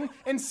of hearing,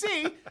 and C,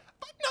 but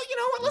no, you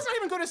know what, let's not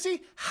even go to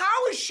C,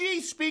 how is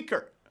she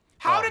speaker?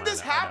 How did this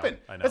happen?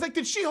 I know. It's like,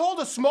 did she hold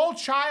a small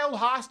child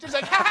hostage?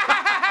 Like, ha ha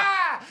ha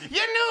ha! You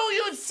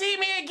knew you'd see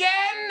me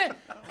again!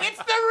 It's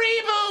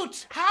the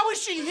reboot! How is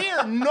she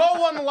here? No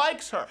one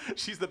likes her.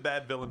 She's the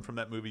bad villain from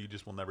that movie you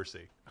just will never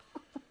see.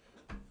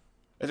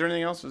 Is there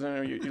anything else? You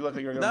look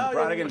like you're going No,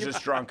 Brodigan's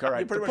just drunk. All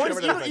right. The point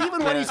is,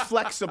 even when he's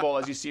flexible,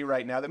 as you see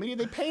right now, the media,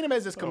 they paint him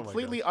as this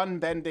completely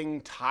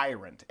unbending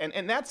tyrant.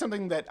 And that's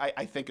something that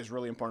I think is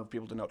really important for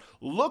people to note.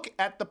 Look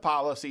at the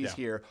policies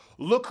here.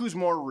 Look who's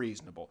more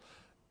reasonable.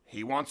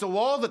 He wants a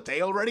wall that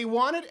they already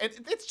wanted.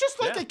 It's just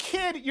like a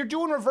kid. You're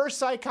doing reverse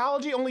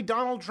psychology, only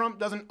Donald Trump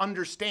doesn't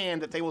understand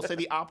that they will say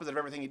the opposite of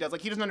everything he does. Like,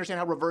 he doesn't understand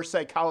how reverse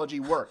psychology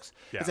works.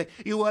 It's like,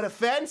 you want a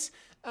fence?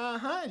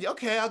 Uh-huh.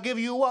 Okay, I'll give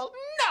you a wall.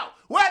 No!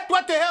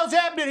 What the hell's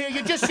happening here?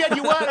 You just said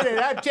you wanted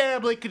it. I'm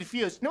terribly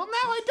confused. No, now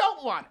I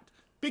don't want it.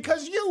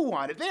 Because you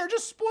want it. They're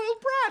just spoiled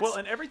brats. Well,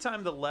 and every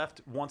time the left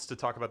wants to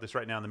talk about this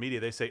right now in the media,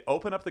 they say,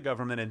 open up the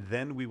government and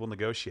then we will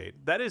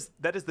negotiate. That is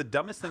the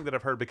dumbest thing that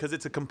I've heard because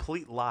it's a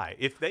complete lie.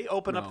 If they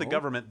open up the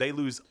government, they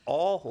lose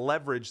all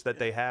leverage that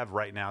they have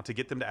right now to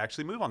get them to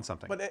actually move on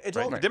something. But it's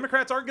all, the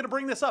Democrats aren't going to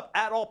bring this up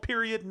at all,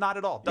 period, not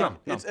at all. Done.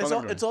 No,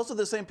 it's also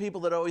the same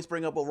people that always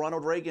bring up, well,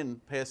 Ronald Reagan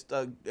passed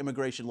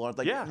immigration law.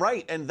 Like,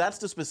 right, and that's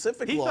the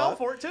specific law. He fell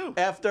for it, too.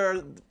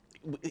 After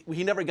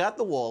he never got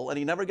the wall, and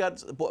he never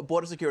got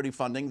border security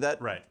funding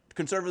that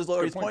conservatives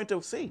always point to.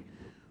 See,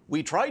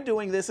 we tried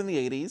doing this in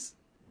the 80s.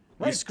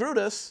 You screwed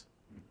us.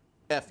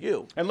 F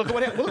you. And look at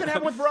what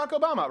happened with Barack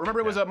Obama. Remember,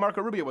 it was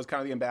Marco Rubio was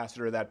kind of the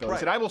ambassador of that bill. He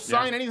said, I will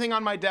sign anything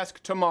on my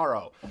desk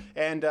tomorrow.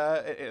 And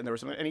there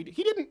was something, and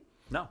he didn't.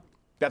 No.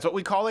 That's what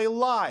we call a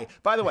lie.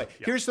 By the way,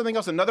 here's something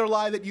else, another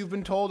lie that you've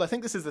been told. I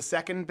think this is the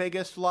second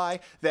biggest lie,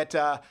 that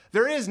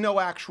there is no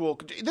actual...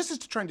 This is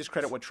to try and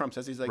discredit what Trump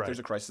says. He's like, there's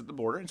a crisis at the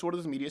border. And so what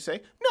does the media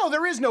say? No,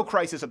 there is no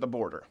crisis at the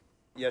border.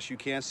 Yes, you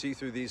can see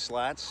through these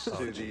slats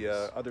to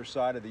the other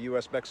side of the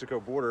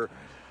U.S.-Mexico border.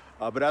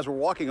 But as we're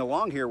walking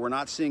along here, we're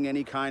not seeing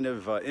any kind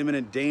of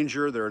imminent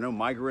danger. There are no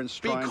migrants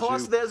trying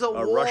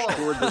to rush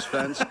toward this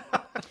fence.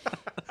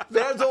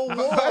 There's a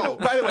wall.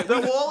 By the way,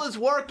 the wall is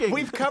working.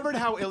 We've covered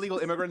how illegal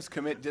immigrants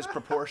commit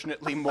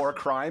disproportionately more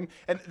crime.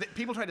 And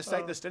people try to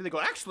cite this study. They go,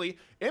 actually,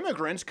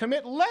 immigrants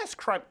commit less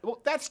crime. Well,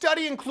 that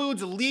study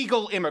includes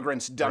legal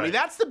immigrants, dummy.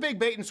 That's the big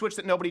bait and switch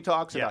that nobody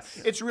talks about.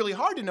 It's really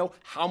hard to know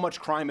how much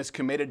crime is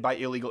committed by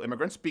illegal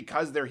immigrants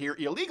because they're here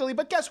illegally.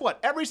 But guess what?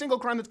 Every single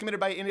crime that's committed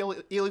by an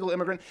illegal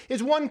immigrant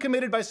is one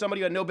committed by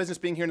somebody who had no business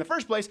being here in the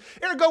first place.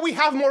 Ergo, we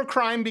have more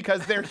crime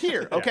because they're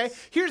here, okay?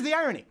 Here's the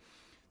irony.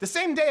 The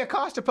same day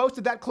Acosta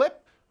posted that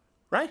clip,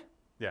 right?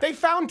 They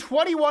found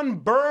 21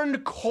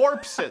 burned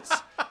corpses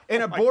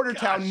in a border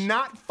town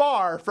not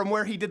far from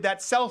where he did that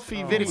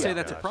selfie video. Say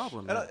that's a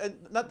problem. And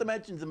not to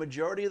mention the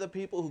majority of the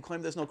people who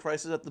claim there's no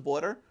crisis at the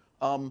border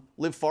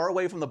live far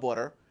away from the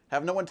border,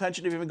 have no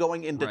intention of even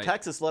going into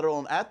Texas, let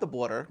alone at the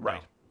border.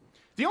 Right.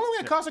 The only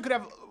way Acosta could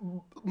have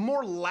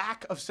more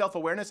lack of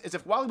self-awareness is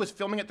if while he was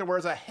filming it, there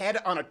was a head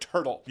on a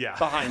turtle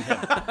behind him.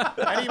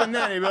 And even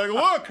then, he'd be like,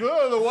 look,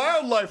 the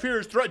wildlife here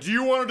is threatened. Do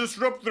you want to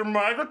disrupt their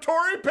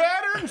migratory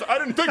patterns? I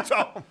didn't think so.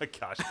 Oh, my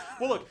gosh.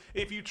 Well, look,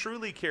 if you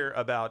truly care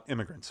about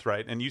immigrants,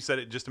 right, and you said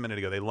it just a minute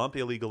ago, they lump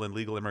illegal and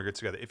legal immigrants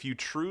together. If you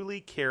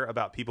truly care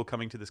about people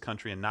coming to this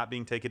country and not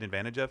being taken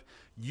advantage of,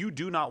 you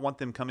do not want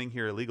them coming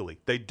here illegally.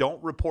 They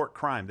don't report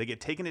crime. They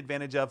get taken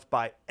advantage of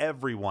by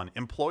everyone.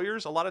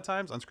 Employers, a lot of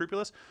times,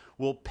 unscrupulous,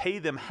 will pay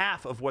them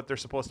half of what they're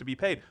supposed to be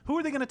paid. Who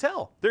are they going to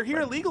tell? They're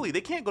here illegally.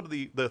 They can't go to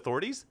the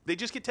authorities. They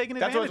just get taken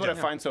advantage of. That's what I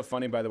find so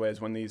funny, by the way,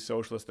 is when these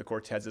socialists, the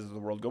Cortezes of the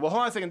world, go, well,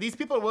 hold on a second. These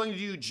people are willing to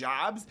do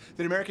jobs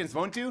that Americans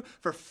won't do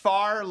for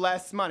far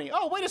less money.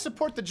 Oh, way to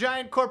support the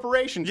giant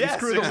corporations. You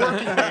screw the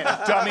working man,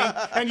 dummy.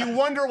 And you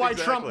wonder why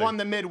Trump won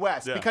the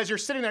Midwest. Because you're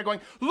sitting there going,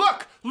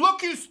 look,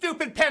 you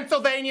stupid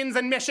Pennsylvanians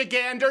and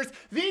Michiganders.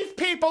 These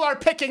people are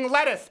picking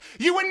lettuce.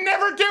 You would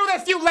never do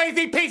this, you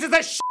lazy pieces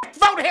of shit.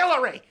 Vote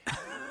Hillary.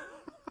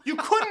 You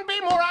couldn't be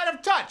more out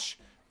of touch.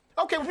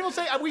 Okay, when people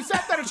say, we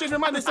sat down and changed our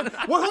mind, they said,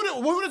 well,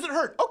 who does it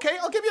hurt? Okay,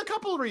 I'll give you a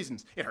couple of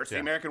reasons. It hurts the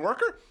American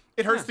worker,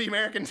 it hurts the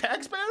American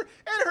taxpayer,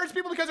 and it hurts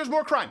people because there's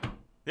more crime.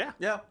 Yeah.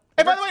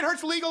 And by the way, it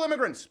hurts legal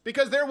immigrants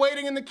because they're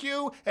waiting in the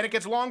queue and it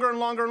gets longer and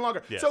longer and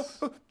longer. Yes.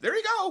 So there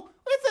you go.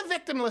 It's a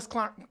victimless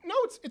crime. No,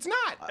 it's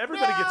not.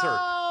 Everybody gets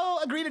hurt.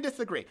 Agree to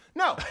disagree.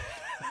 No.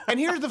 And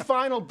here's the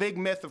final big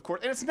myth, of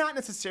course, and it's not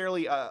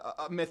necessarily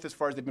a myth as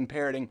far as they've been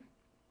parroting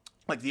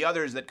like the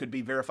others that could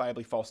be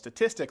verifiably false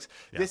statistics.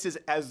 This is,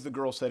 as the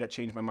girl said, it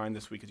changed my mind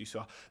this week, as you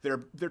saw.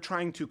 They're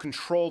trying to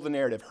control the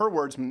narrative. Her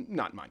words,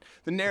 not mine.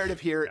 The narrative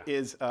here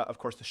is, of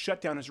course, the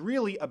shutdown is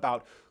really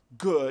about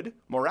good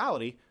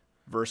morality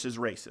versus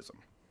racism.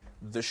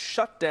 The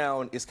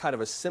shutdown is kind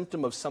of a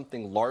symptom of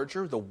something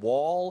larger. The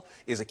wall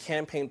is a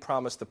campaign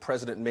promise the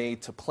president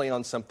made to play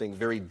on something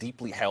very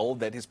deeply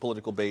held that his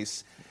political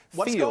base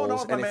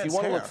feels. And if you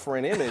want to look for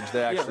an image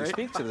that actually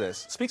speaks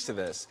to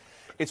this,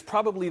 it's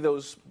probably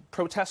those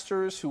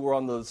protesters who were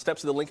on the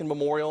steps of the Lincoln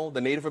Memorial,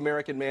 the Native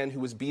American man who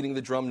was beating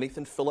the drum,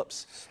 Nathan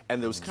Phillips,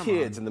 and those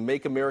kids in the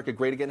Make America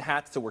Great Again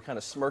hats that were kind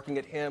of smirking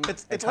at him.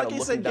 It's like he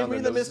said, give me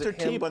the Mr.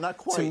 T, but not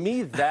quite. To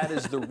me, that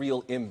is the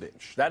real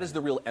image. That is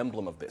the real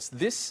emblem of this.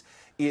 This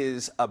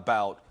is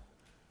about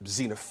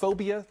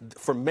xenophobia.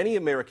 For many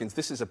Americans,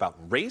 this is about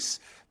race.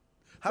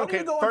 How do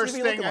you go on first TV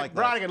thing, looking like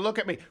that? Brodigan, look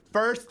at me.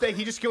 First thing,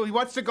 he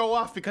wants to go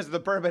off because of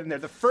the bourbon in there.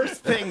 The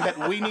first thing that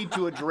we need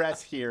to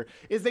address here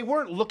is they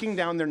weren't looking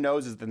down their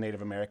noses, the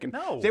Native American.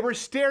 No. They were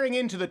staring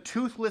into the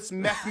toothless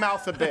meth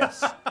mouth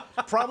abyss.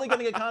 Probably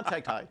getting a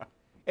contact high.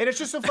 And it's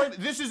just so funny.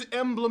 This is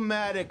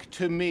emblematic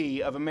to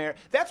me of America.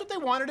 That's what they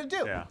wanted to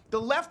do. The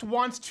left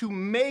wants to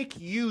make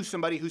you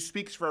somebody who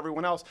speaks for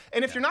everyone else.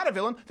 And if you're not a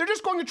villain, they're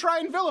just going to try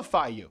and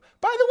vilify you.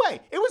 By the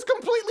way, it was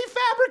completely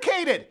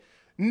fabricated.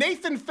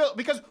 Nathan Phillips,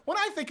 because when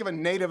I think of a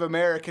Native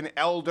American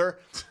elder,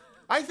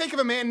 I think of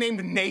a man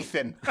named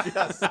Nathan.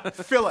 Yes.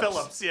 Phillips.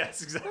 Phillips,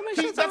 yes, exactly.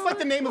 That's like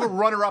the name of a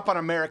runner-up on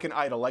American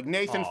Idol, like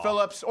Nathan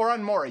Phillips or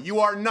on Maury.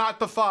 You are not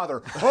the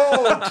father.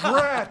 Oh,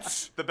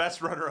 drats! The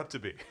best runner-up to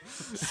be.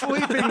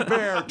 Sleeping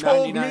Bear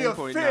told me a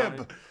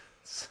fib.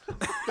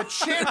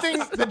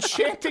 The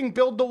chanting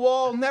build the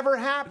wall never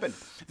happened.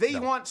 They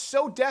want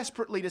so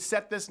desperately to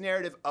set this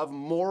narrative of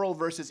moral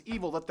versus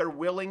evil that they're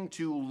willing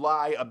to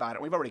lie about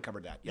it. We've already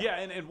covered that. Yeah,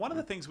 and one of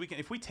the things we can,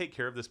 if we take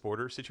care of this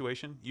border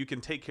situation, you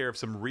can take care of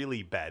some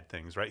really bad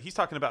things, right? He's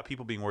talking about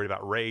people being worried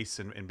about race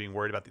and being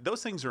worried about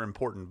those things are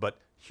important, but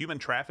human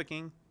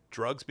trafficking,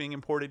 drugs being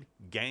imported,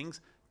 gangs,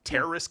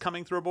 terrorists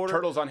coming through a border.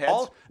 Turtles on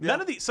heads. None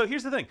of these. So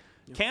here's the thing.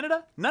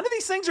 Canada, none of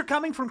these things are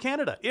coming from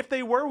Canada. If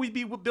they were, we'd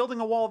be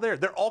building a wall there.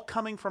 They're all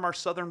coming from our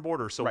southern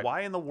border. So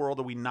why in the world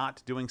are we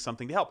not doing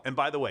something to help? And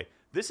by the way,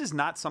 this is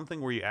not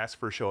something where you ask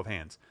for a show of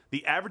hands.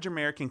 The average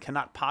American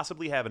cannot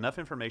possibly have enough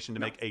information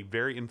to make a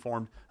very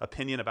informed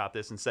opinion about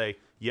this and say,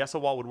 yes, a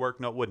wall would work,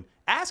 no, it wouldn't.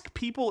 Ask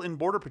people in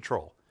Border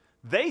Patrol.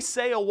 They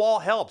say a wall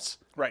helps.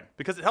 Right.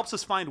 Because it helps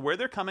us find where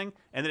they're coming,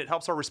 and then it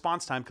helps our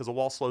response time because a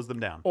wall slows them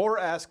down. Or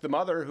ask the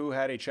mother who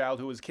had a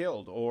child who was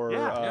killed, or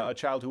a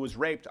child who was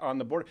raped on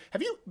the border.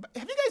 Have you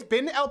guys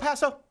been to El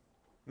Paso?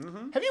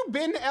 Mm-hmm. Have you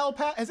been to El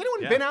Paso? Has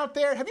anyone been out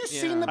there? Have you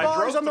seen the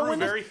bars on the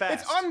windows? Very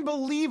fast. It's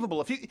unbelievable.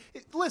 If you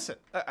listen,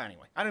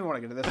 anyway, I don't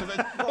want to get into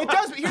this. It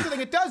does. Here's the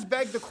thing. It does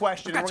beg the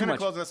question. And we're going to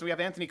close on this. We have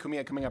Anthony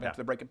Cumia coming up after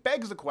the break. It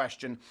begs the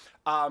question,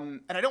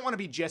 and I don't want to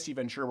be Jesse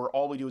Ventura, where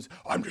all we do is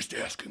I'm just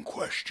asking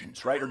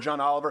questions, right? Or John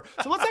Oliver.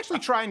 So let's actually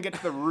try and get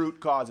to the root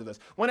cause of this.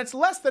 When it's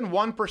less than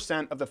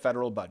 1% of the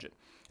federal budget,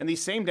 and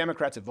these same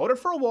Democrats have voted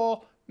for a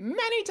wall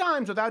many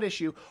times without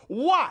issue,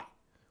 why?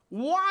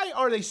 Why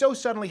are they so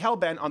suddenly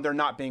hell-bent on there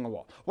not being a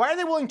wall? Why are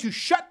they willing to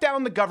shut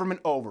down the government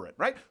over it,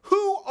 right?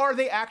 Who are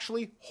they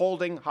actually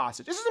holding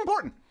hostage? This is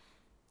important.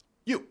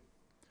 You.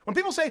 When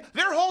people say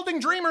they're holding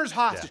dreamers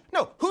hostage,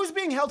 no, who's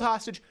being held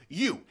hostage?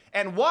 You.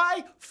 And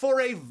why?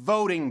 For a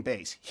voting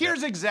base.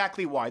 Here's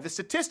exactly why. The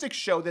statistics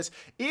show this.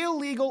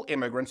 Illegal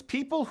immigrants,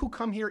 people who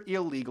come here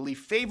illegally,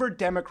 favor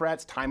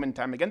Democrats time and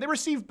time again. They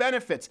receive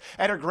benefits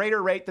at a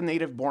greater rate than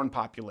native-born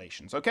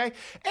populations, okay?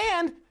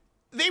 And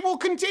they will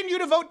continue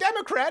to vote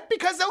Democrat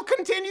because they'll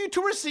continue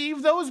to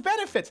receive those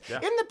benefits. Yeah.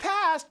 In the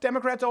past,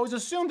 Democrats always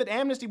assumed that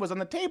amnesty was on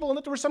the table and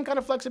that there was some kind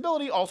of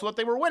flexibility, also that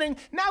they were winning.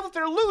 Now that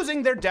they're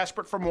losing, they're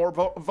desperate for more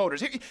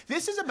voters.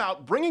 This is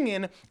about bringing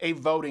in a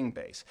voting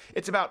base.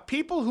 It's about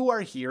people who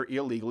are here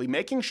illegally,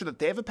 making sure that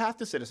they have a path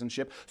to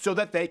citizenship so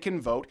that they can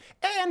vote,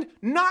 and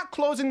not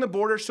closing the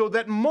border so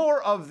that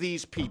more of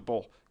these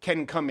people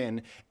can come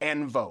in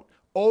and vote.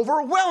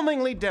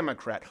 Overwhelmingly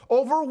Democrat,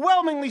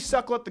 overwhelmingly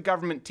suckle at the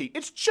government tea.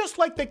 It's just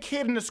like the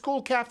kid in the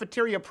school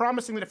cafeteria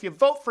promising that if you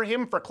vote for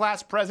him for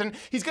class president,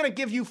 he's going to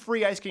give you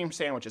free ice cream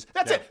sandwiches.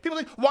 That's it. People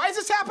think, why is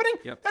this happening?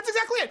 That's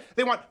exactly it.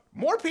 They want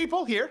more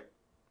people here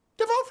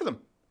to vote for them.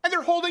 And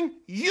they're holding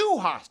you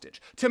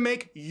hostage to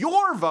make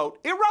your vote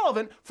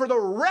irrelevant for the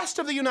rest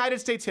of the United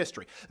States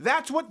history.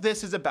 That's what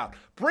this is about.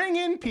 Bring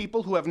in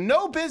people who have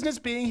no business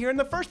being here in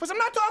the first place. I'm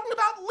not talking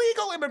about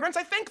legal immigrants.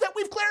 I think that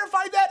we've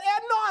clarified that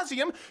ad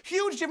nauseum.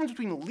 Huge difference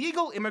between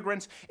legal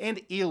immigrants and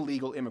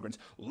illegal immigrants.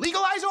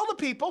 Legalize all the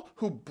people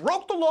who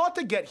broke the law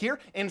to get here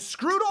and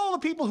screwed all the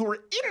people who were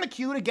in the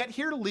queue to get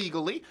here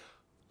legally.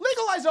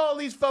 Legalize all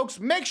these folks,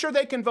 make sure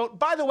they can vote.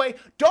 By the way,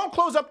 don't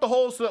close up the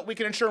holes so that we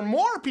can ensure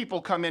more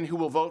people come in who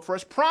will vote for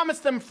us. Promise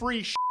them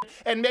free shit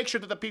and make sure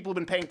that the people who've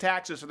been paying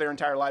taxes for their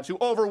entire lives, who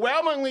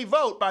overwhelmingly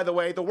vote, by the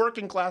way, the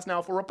working class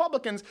now for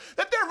Republicans,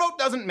 that their vote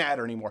doesn't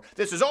matter anymore.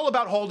 This is all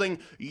about holding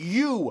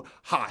you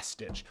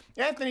hostage.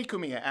 Anthony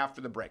Cumia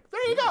after the break.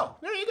 There you go.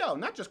 There you go.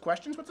 Not just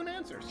questions, but some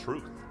answers.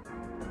 Truth.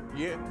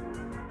 Yeah.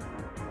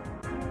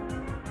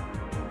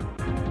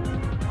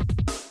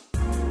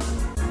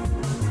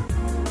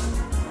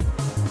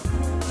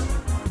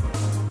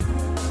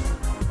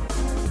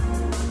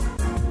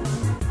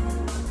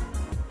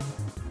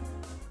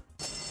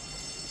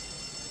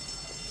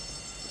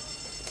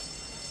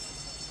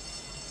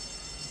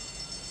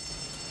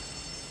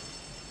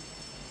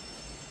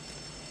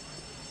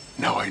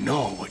 Now I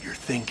know what you're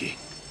thinking.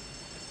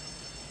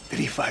 Did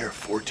he fire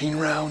 14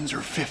 rounds or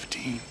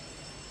 15?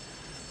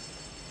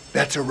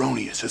 That's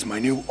erroneous, as my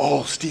new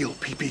all-steel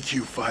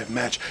PPQ-5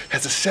 match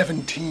has a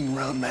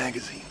 17-round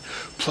magazine,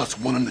 plus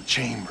one in the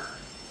chamber.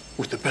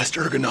 With the best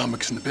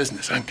ergonomics in the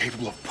business, I'm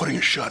capable of putting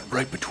a shot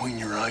right between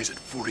your eyes at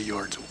 40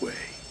 yards away.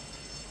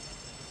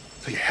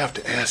 So you have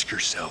to ask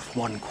yourself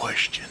one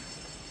question.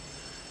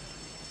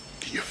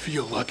 Do you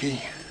feel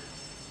lucky?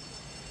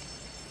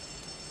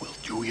 Well,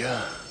 do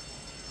ya?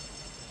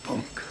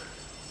 Punk.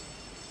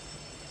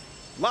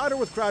 Louder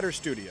with Crowder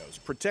Studios,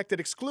 protected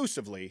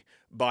exclusively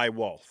by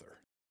Walther.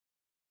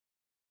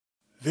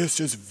 This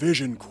is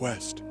Vision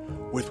Quest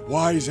with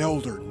wise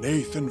elder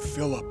Nathan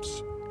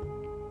Phillips.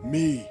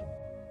 Me.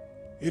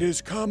 It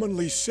is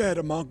commonly said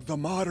among the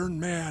modern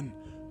man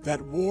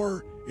that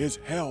war is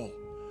hell,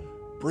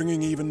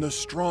 bringing even the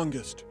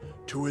strongest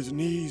to his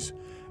knees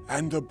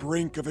and the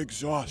brink of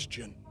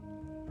exhaustion.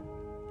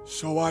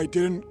 So I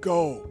didn't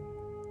go.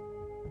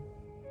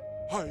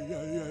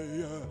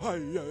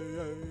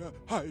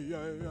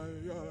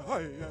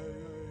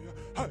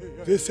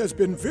 This has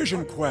been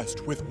Vision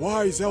Quest with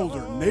wise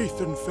elder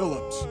Nathan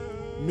Phillips.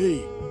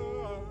 Me.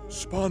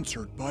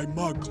 Sponsored by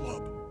Mug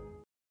Club.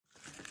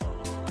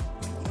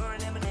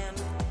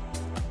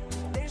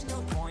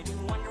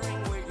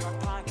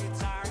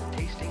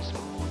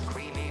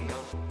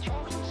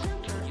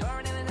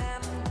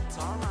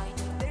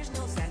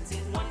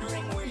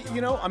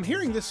 You know, I'm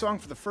hearing this song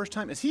for the first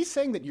time. Is he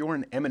saying that you're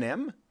an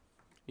M&M?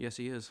 Yes,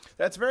 he is.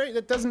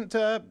 That doesn't,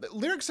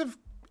 lyrics have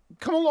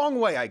come a long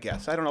way, I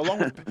guess. I don't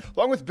know,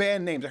 along with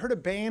band names. I heard a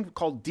band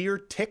called Dear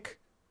Tick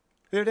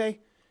the other day.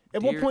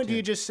 At what point do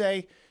you just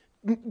say,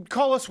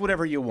 call us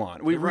whatever you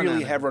want? We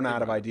really have run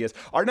out of ideas.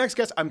 Our next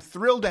guest, I'm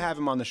thrilled to have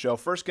him on the show.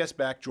 First guest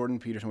back, Jordan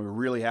Peterson. We were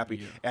really happy.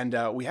 Yeah.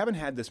 And we haven't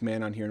had this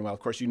man on here in a while. Of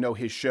course, you know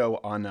his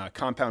show on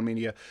Compound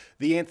Media,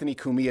 The Anthony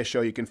Cumia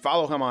Show. You can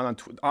follow him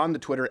on the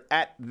Twitter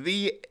at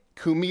the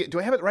Cumia. Do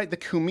I have it right? The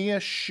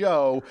Cumia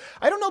Show.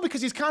 I don't know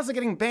because he's constantly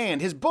getting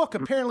banned. His book,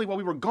 apparently, while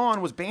we were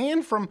gone, was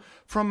banned from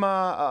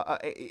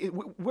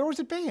where was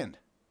it banned?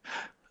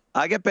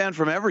 I get banned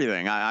from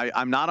everything.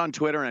 I'm not on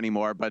Twitter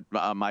anymore, but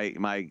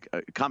my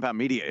Compound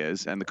Media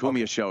is, and the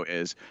Cumia Show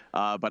is.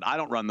 But I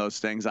don't run those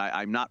things.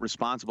 I'm not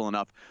responsible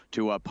enough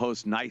to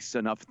post nice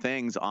enough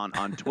things on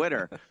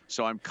Twitter,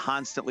 so I'm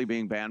constantly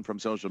being banned from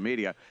social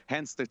media.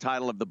 Hence the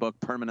title of the book,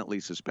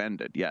 Permanently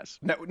Suspended. Yes.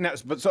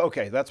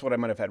 Okay, that's what I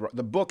might have had wrong.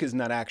 The book is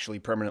not actually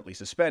permanently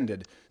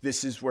suspended.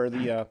 This is where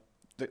the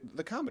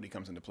comedy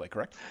comes into play,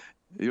 correct?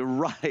 You're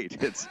right.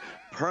 It's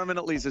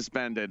permanently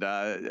suspended.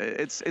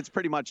 It's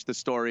pretty much the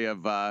story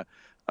of my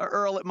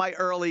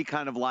early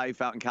kind of life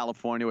out in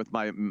California with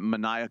my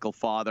maniacal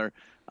father,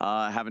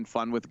 having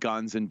fun with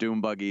guns and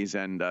doom buggies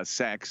and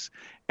sex.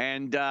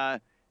 And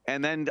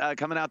and then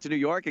coming out to New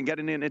York and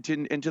getting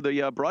into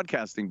the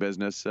broadcasting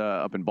business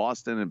up in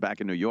Boston and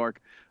back in New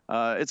York.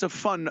 It's a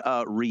fun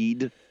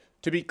read.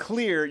 To be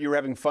clear, you were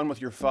having fun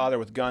with your father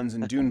with guns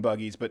and dune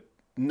buggies, but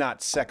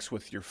not sex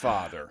with your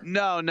father.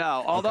 No.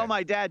 Although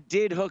my dad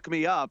did hook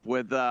me up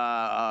with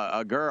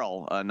a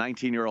girl, a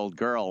 19-year-old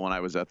girl, when I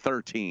was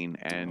 13,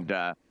 and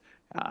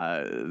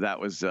that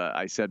was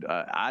I said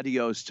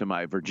adios to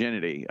my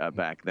virginity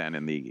back then.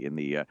 In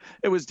the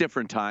it was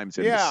different times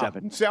in the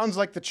 70s. Sounds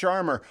like the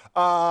charmer.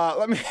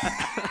 Let me.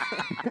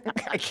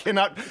 I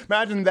cannot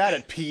imagine that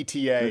at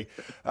PTA.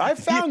 I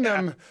found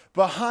them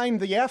behind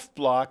the F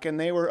block, and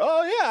they were.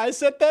 Oh yeah, I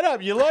set that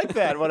up. You like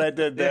that? What I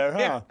did there,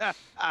 huh?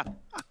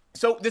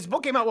 So this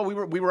book came out while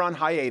we were on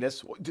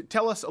hiatus.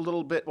 Tell us a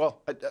little bit.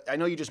 Well, I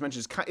know you just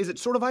mentioned is it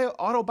sort of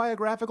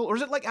autobiographical, or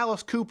is it like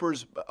Alice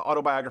Cooper's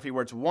autobiography,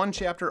 where it's one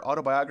chapter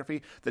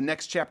autobiography, the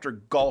next chapter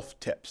golf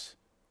tips?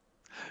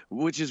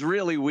 Which is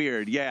really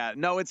weird. Yeah,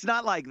 no, it's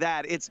not like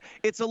that. It's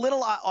a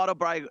little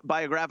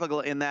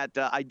autobiographical in that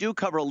I do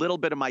cover a little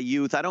bit of my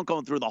youth. I don't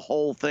go through the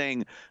whole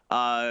thing,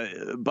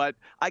 but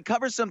I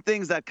cover some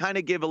things that kind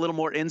of give a little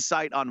more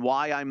insight on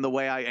why I'm the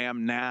way I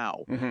am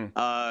now.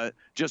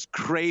 Just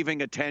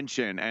craving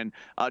attention and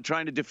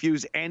trying to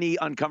diffuse any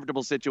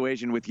uncomfortable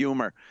situation with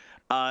humor.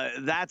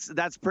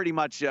 That's pretty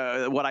much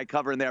what I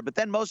cover in there. But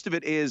then most of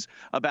it is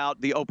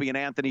about the Opie and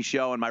Anthony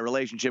show and my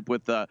relationship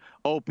with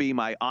Opie,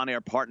 my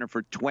on-air partner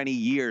for 20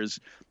 years,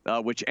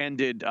 which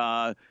ended,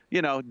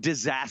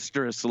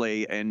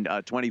 disastrously in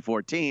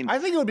 2014. I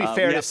think it would be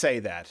fair to say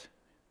that.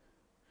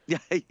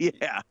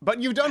 Yeah.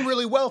 But you've done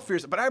really well for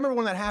yourself. But I remember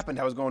when that happened,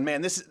 I was going,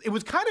 man, it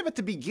was kind of at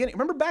the beginning.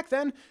 Remember back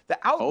then, the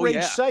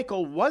outrage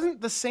cycle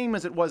wasn't the same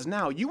as it was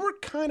now. You were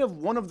kind of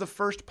one of the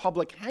first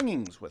public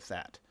hangings with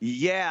that.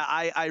 Yeah,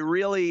 I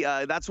really,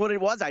 that's what it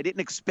was. I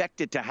didn't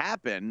expect it to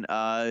happen.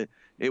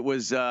 It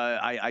was,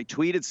 I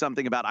tweeted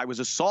something about I was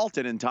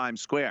assaulted in Times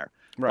Square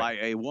by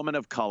a woman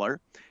of color.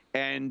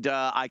 And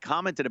I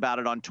commented about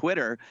it on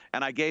Twitter,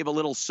 and I gave a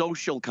little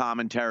social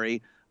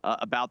commentary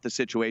about the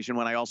situation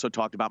when I also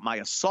talked about my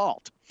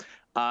assault.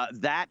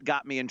 That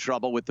got me in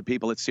trouble with the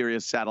people at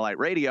Sirius Satellite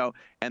Radio,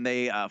 and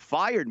they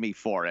fired me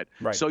for it.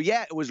 So,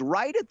 yeah, it was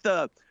right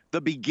at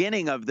the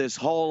beginning of this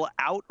whole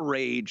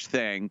outrage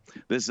thing,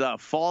 this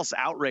false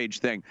outrage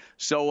thing.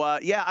 So,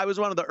 yeah, I was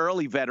one of the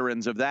early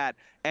veterans of that,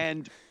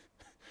 and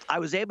I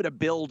was able to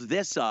build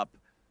this up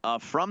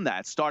from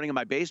that, starting in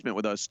my basement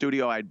with a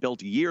studio I'd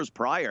built years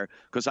prior,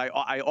 because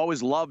I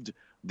always loved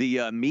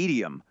the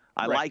medium.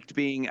 I liked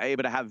being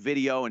able to have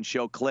video and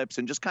show clips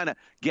and just kind of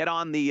get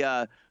on the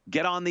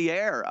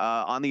air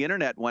on the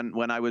internet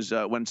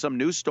when some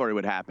news story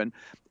would happen.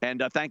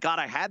 And thank God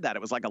I had that.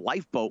 It was like a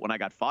lifeboat when I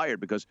got fired,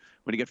 because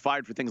when you get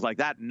fired for things like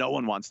that, no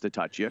one wants to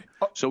touch you.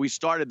 So we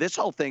started this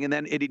whole thing, and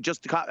then it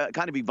just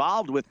kind of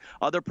evolved with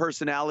other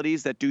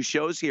personalities that do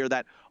shows here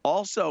that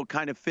also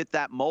kind of fit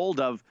that mold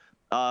of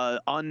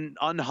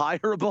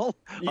unhireable,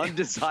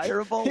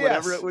 undesirable,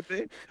 whatever it would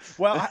be.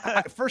 Well,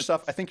 first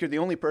off, I think you're the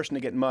only person to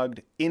get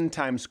mugged in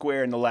Times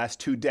Square in the last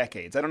 2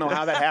 decades. I don't know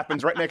how that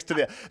happens right next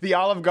to the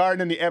Olive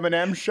Garden and the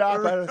M&M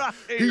shop.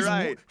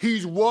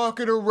 He's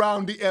walking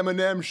around the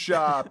M&M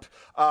shop.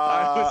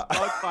 I was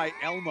mugged by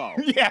Elmo.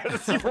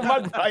 Yes, you were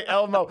mugged by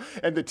Elmo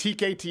and the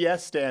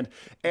TKTS stand.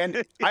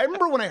 And I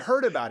remember when I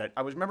heard about it,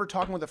 I remember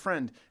talking with a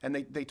friend, and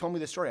they told me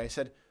this story. I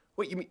said,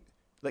 wait, you mean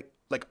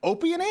like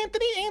Opie and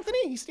Anthony?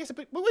 He said,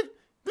 but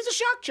this is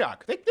shock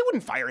jock. They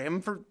wouldn't fire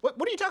him for, what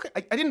are you talking?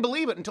 I didn't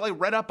believe it until I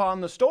read up on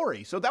the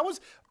story. So that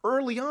was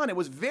early on. It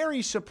was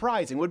very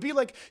surprising. It would be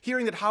like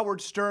hearing that Howard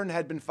Stern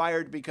had been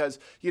fired because,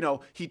 he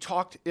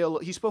spoke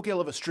ill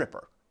of a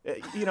stripper.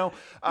 Yeah.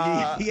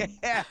 I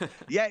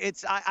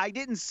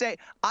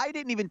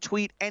didn't even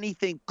tweet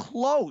anything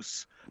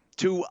close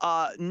to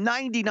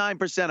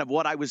 99% of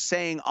what I was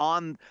saying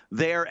on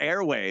their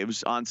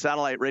airwaves, on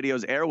satellite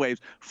radio's airwaves,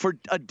 for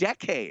a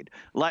decade.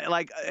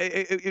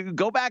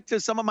 Go back to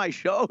some of my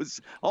shows.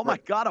 Oh my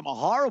God, I'm a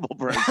horrible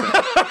person.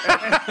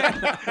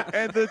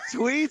 and the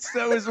tweets,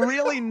 there was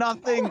really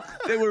nothing.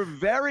 They were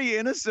very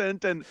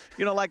innocent, and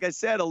like I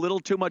said, a little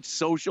too much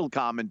social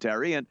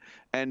commentary,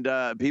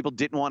 and people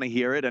didn't want to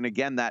hear it. And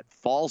again, that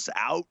false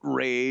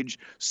outrage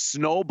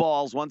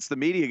snowballs once the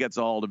media gets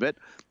a hold of it.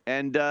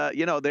 And,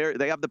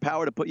 they have the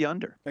power to put you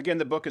under. Again,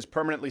 the book is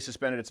permanently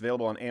suspended. It's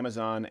available on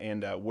Amazon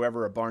and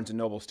wherever a Barnes &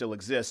 Noble still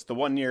exists. The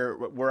one near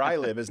where I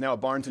live is now a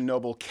Barnes &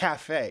 Noble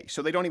cafe,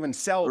 so they don't even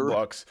sell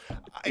books.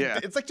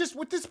 It's like, just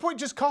at this point,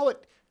 just call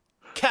it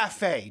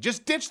cafe.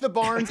 Just ditch the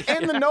Barnes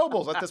and the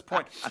Nobles at this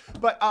point.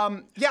 But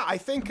I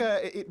think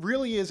it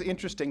really is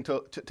interesting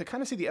to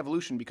kind of see the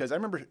evolution, because I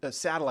remember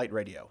satellite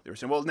radio. They were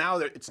saying, well, now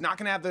it's not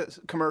going to have the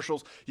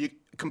commercials. You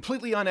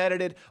completely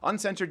unedited,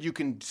 uncensored. You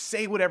can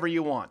say whatever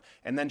you want.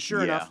 And then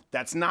sure enough,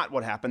 that's not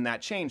what happened.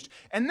 That changed.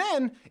 And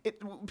then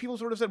people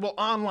sort of said, well,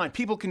 online,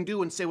 people can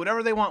do and say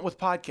whatever they want with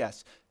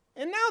podcasts.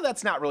 And now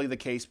that's not really the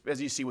case,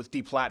 as you see with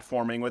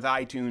deplatforming, with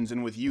iTunes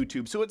and with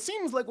YouTube. So it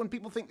seems like when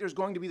people think there's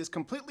going to be this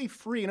completely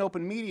free and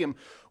open medium,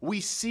 we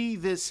see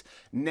this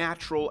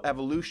natural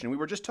evolution. We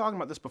were just talking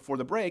about this before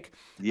the break.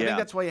 Yeah. I think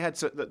that's why you had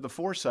the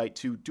foresight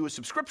to do a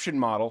subscription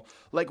model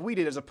like we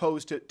did, as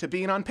opposed to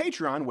being on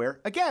Patreon, where,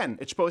 again,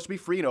 it's supposed to be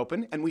free and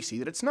open, and we see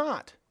that it's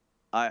not.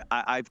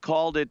 I've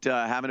called it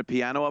having a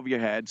piano over your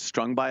head,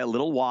 strung by a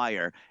little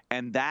wire,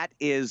 and that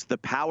is the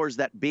powers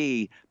that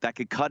be that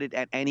could cut it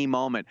at any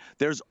moment.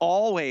 There's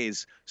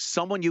always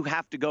someone you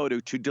have to go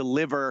to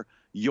deliver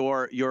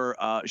your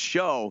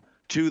show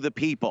to the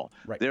people.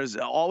 Right. There's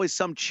always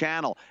some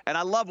channel. And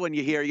I love when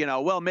you hear,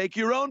 well, make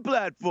your own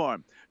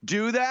platform.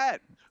 Do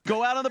that.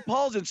 Go out on the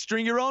poles and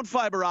string your own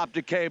fiber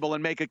optic cable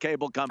and make a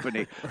cable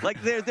company.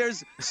 Like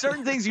there's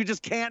certain things you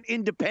just can't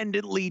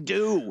independently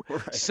do.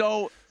 Right.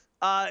 So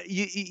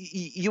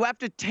you have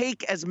to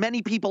take as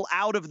many people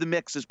out of the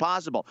mix as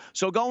possible.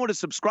 So going with a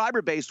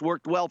subscriber base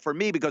worked well for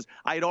me because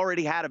I had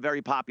already had a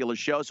very popular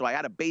show, so I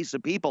had a base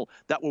of people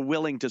that were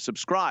willing to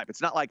subscribe.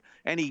 It's not like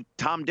any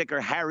Tom, Dick, or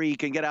Harry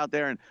can get out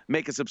there and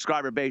make a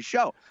a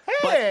show.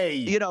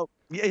 Hey! But,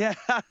 yeah,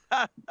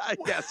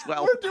 yes.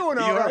 Well, we're doing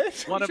all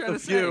right. One of the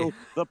few,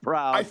 the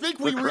proud. I think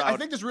I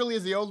think this really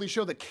is the only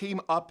show that came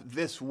up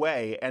this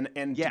way. And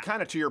yeah.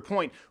 to your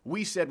point,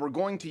 we said we're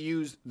going to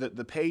use the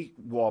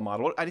paywall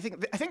model. I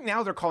think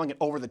now they're calling it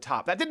over the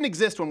top. That didn't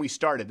exist when we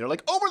started. They're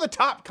like over the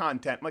top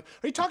content. I'm like,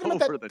 are you talking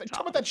about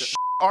that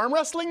arm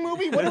wrestling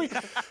movie? What are we?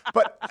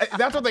 But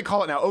that's what they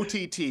call it now,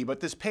 OTT. But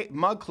this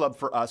Mug Club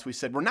for us, we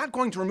said we're not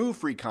going to remove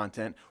free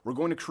content. We're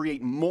going to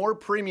create more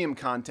premium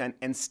content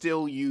and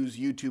still use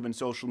YouTube and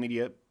social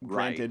media,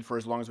 granted, for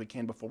as long as we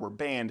can before we're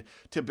banned,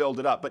 to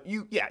build it up. But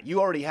you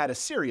already had a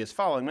serious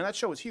following. Man, that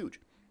show was huge.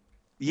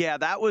 Yeah,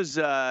 that was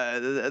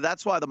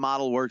that's why the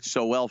model worked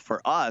so well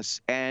for us.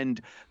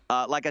 And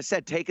like I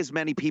said, take as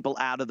many people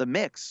out of the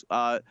mix.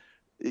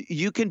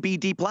 You can be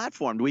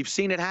deplatformed. We've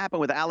seen it happen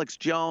with Alex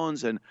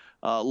Jones and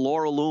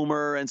Laura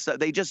Loomer and stuff.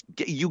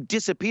 You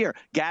disappear.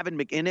 Gavin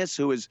McInnes,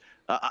 who is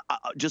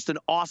just an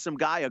awesome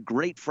guy, a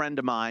great friend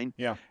of mine.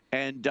 Yeah.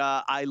 And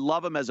I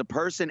love him as a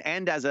person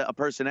and as a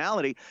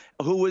personality,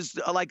 who was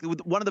like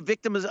one of the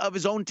victims of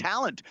his own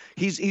talent.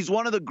 He's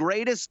one of the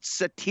greatest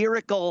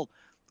satirical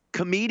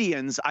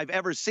comedians I've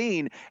ever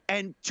seen,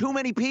 and too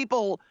many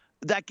people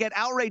that get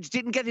outraged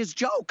didn't get his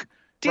joke.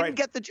 Didn't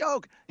get the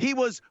joke. He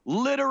was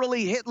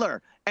literally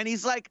Hitler. And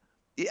he's like,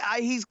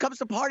 he comes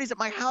to parties at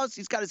my house.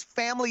 He's got his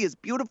family, his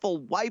beautiful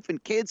wife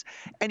and kids,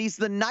 and he's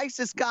the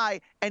nicest guy.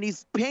 And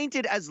he's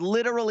painted as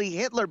literally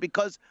Hitler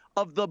because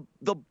of the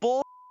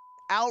bull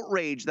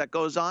outrage that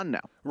goes on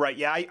now. Right.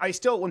 Yeah. I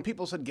still, when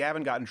people said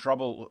Gavin got in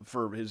trouble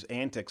for his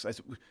antics, I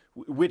said,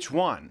 which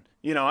one?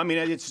 I mean,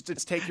 it's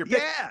take your pick.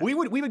 Yeah. We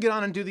would get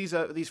on and do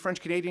these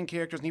French Canadian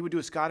characters, and he would do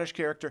a Scottish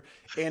character,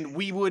 and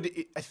we would.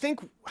 I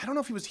don't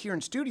know if he was here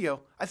in studio.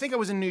 I think I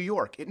was in New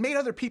York. It made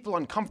other people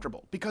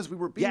uncomfortable because we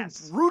were being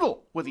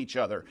brutal with each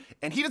other,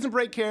 and he doesn't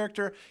break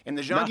character, and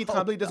the Jean-Guy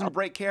Tremblay doesn't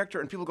break character,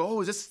 and people go,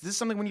 "Oh, is this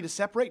something we need to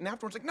separate?" And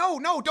afterwards, like, no,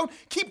 don't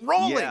keep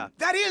rolling. Yeah.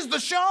 That is the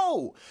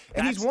show,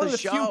 and he's one of the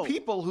few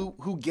people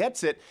who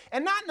gets it,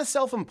 and not in a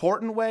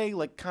self-important way,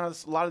 like kind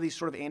of a lot of these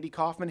sort of Andy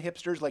Kaufman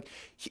hipsters. Like,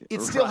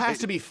 it still has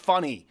to be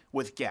funny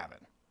with Gavin.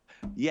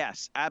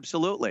 Yes,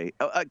 absolutely.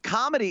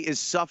 Comedy is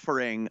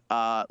suffering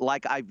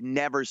like I've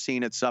never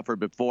seen it suffer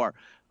before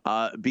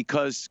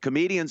because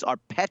comedians are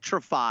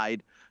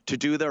petrified to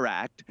do their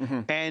act.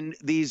 Mm-hmm. And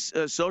these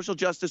social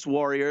justice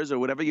warriors, or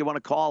whatever you want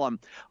to call them,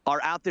 are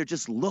out there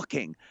just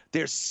looking.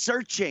 They're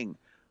searching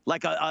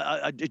like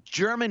a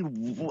German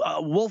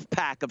wolf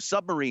pack of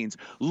submarines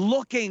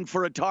looking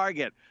for a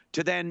target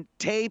to then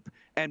tape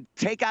and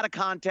take out of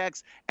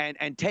context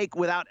and take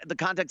without the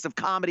context of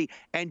comedy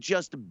and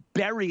just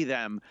bury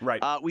them.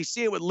 Right. We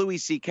see it with Louis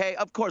C.K.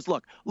 Of course,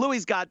 look,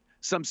 Louis got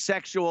some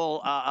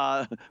sexual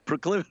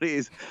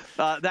proclivities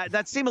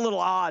that seem a little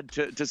odd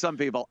to some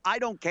people. I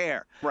don't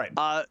care. Right.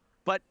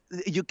 But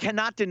you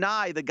cannot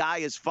deny the guy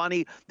is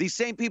funny. These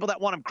same people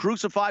that want him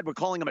crucified were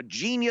calling him a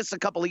genius a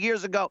couple of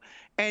years ago,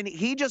 and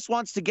he just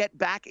wants to get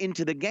back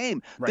into the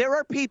game. Right. There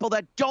are people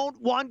that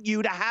don't want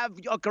you to have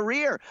a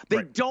career.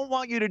 They don't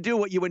want you to do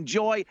what you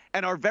enjoy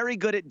and are very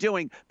good at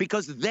doing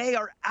because they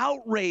are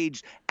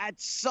outraged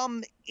at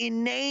some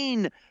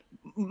inane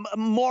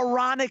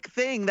moronic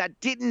thing that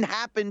didn't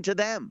happen to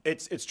them.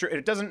 It's true.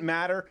 It doesn't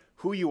matter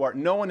who you are.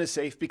 No one is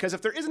safe, because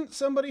if there isn't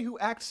somebody who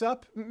acts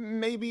up,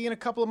 maybe in a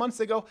couple of months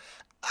they go,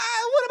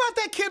 what about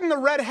that kid in the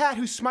red hat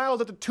who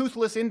smiled at the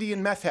toothless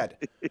Indian meth head?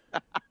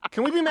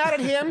 Can we be mad at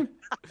him?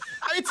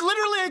 It's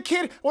literally a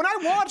kid. When I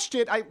watched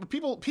it,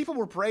 people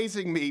were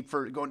praising me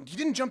for going, you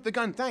didn't jump the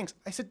gun, thanks.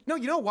 I said, no,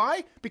 you know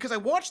why? Because I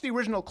watched the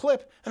original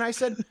clip and I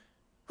said,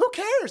 Who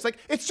cares? Like,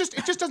 it just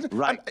doesn't.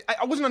 Right.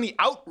 I wasn't on the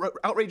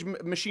outrage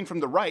machine from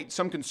the right.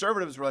 Some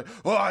conservatives were like,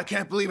 "Oh, I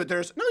can't believe it."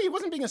 No, he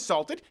wasn't being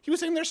assaulted. He was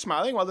sitting there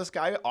smiling while this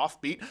guy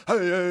offbeat.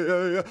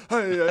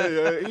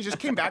 He just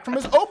came back from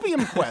his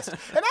opium quest,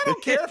 and I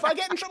don't care if I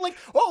get in trouble. Like,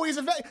 oh, he's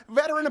a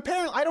veteran.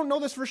 Apparently, I don't know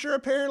this for sure.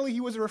 Apparently,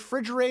 he was a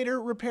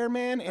refrigerator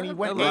repairman, and he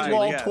went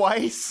AWOL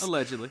twice.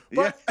 Allegedly.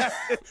 But,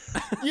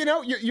 you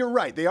know, you're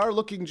right. They are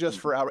looking just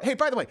for outrage. Hey,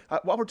 by the way,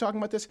 while we're talking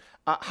about this,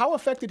 how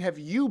affected have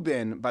you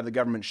been by the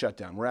government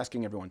shutdown? We're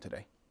asking everyone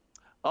today.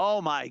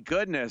 Oh, my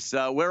goodness.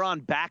 We're on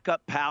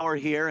backup power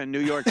here in New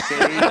York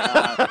City.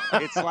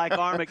 It's like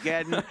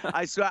Armageddon.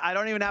 I swear, I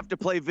don't even have to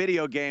play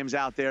video games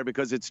out there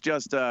because it's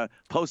just a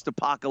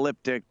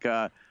post-apocalyptic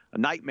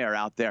nightmare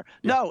out there.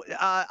 Yeah. No,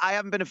 I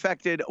haven't been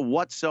affected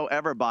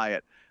whatsoever by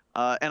it.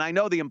 And I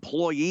know the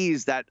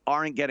employees that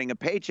aren't getting a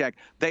paycheck,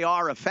 they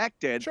are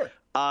affected. Sure.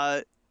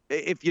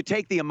 If you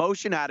take the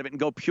emotion out of it and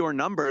go pure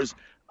numbers,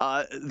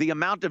 the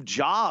amount of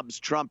jobs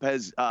Trump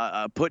has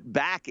put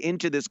back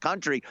into this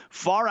country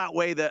far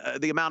outweigh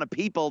the amount of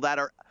people that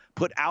are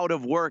put out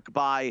of work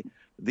by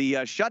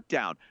the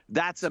shutdown.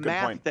 That's a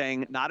math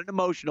thing, not an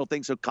emotional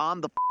thing. So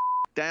calm the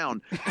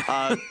down,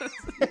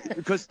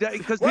 because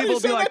people will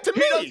be like, he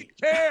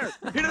doesn't care.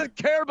 He doesn't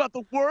care about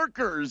the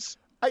workers.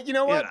 You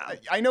know what? Yeah.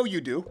 I know you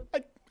do.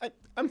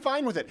 I'm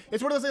fine with it.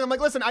 It's one of those things. I'm like,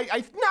 listen,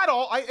 not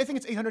all. I think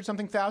it's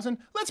 800-something thousand.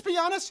 Let's be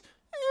honest,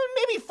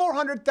 maybe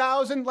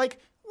 400,000. Like,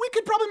 we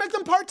could probably make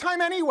them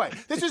part-time anyway.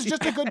 This is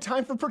just a good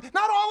time for...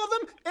 Not all of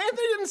them.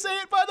 Anthony didn't say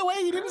it, by the way.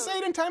 He didn't say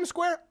it in Times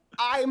Square.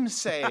 I'm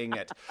saying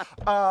it.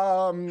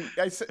 For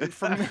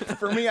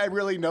me, I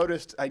really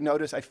noticed.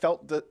 I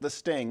felt the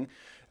sting.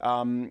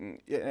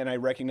 And I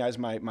recognized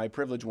my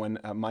privilege when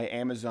my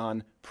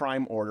Amazon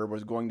Prime order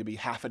was going to be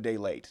half a day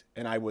late.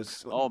 And I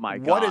was, oh my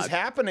God, what is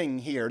happening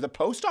here? The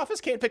post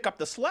office can't pick up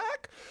the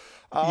slack?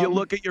 You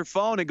look at your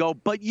phone and go,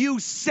 but you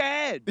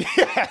said,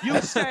 you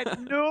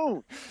said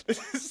no. This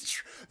is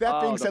true.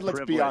 That being said,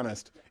 let's be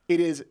honest. It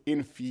is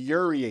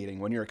infuriating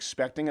when you're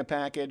expecting a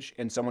package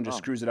and someone just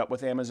screws it up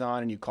with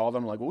Amazon and you call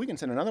them like, well, we can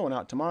send another one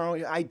out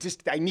tomorrow. I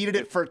needed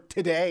it for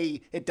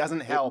today. It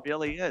doesn't help. It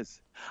really is.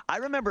 I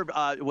remember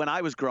when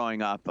I was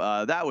growing up,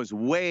 that was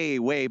way,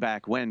 way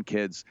back when,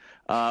 kids,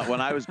 when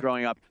I was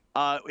growing up.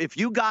 If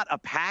you got a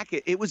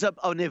packet, it was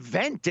an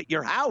event at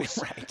your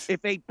house. Right. If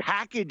a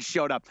package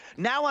showed up.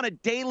 Now on a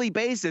daily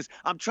basis,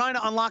 I'm trying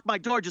to unlock my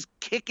door, just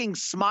kicking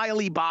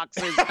smiley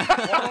boxes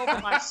all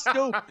over my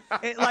stoop.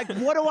 Like,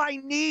 what do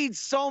I need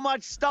so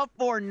much stuff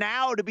for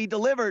now to be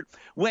delivered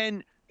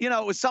when, you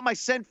know, it was something I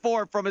sent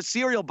for from a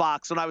cereal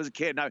box when I was a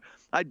kid. And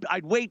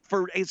I'd wait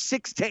for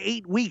 6 to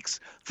 8 weeks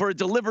for a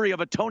delivery of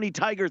a Tony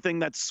Tiger thing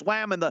that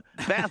swam in the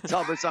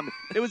bathtub or something.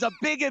 It was a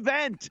big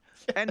event.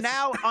 And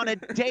now on a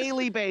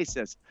daily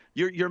basis,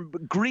 you're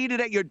greeted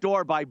at your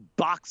door by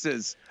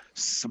boxes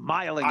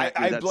smiling at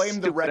you. I blame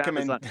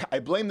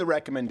the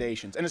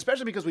recommendations, and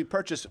especially because we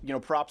purchase, you know,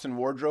 props and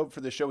wardrobe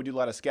for the show. We do a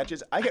lot of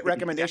sketches. I get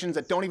recommendations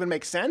that don't even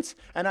make sense,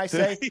 and I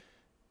say, yeah,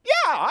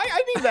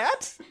 I need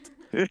that.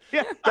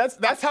 Yeah.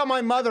 That's how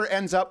my mother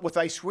ends up with,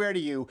 I swear to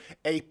you,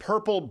 a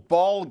purple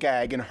ball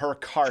gag in her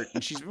cart.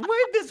 And she's,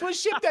 this was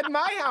shipped at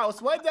my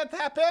house. Why'd that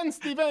happen,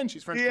 Stephen?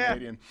 She's French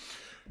Canadian.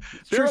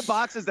 There are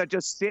boxes that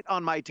just sit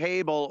on my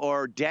table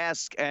or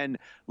desk and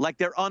like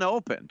they're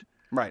unopened.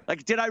 Right.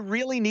 Like, did I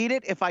really need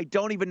it if I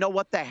don't even know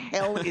what the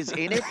hell is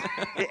in it?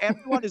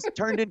 Everyone has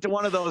turned into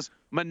one of those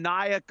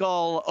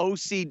maniacal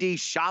OCD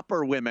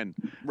shopper women.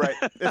 Right.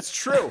 It's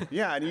true.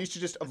 Yeah. And you used to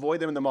just avoid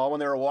them in the mall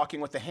when they were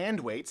walking with the hand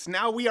weights.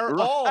 Now we are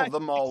all the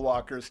mall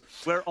walkers.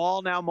 We're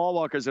all now mall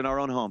walkers in our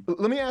own home.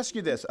 Let me ask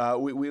you this.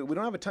 We don't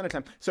have a ton of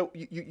time. So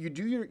you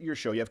do your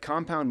show. You have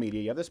Compound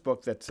Media. You have this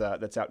book that's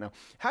out now.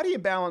 How do you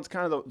balance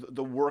kind of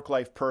the work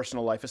life,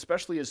 personal life,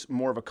 especially as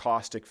more of a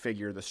caustic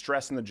figure, the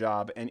stress in the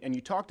job? And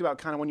you talked about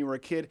kind of when you were a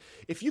kid,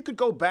 if you could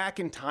go back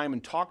in time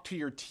and talk to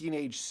your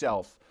teenage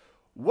self,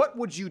 what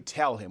would you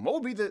tell him? What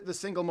would be the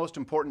single most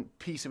important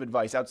piece of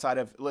advice outside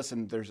of,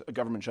 listen, there's a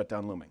government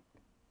shutdown looming?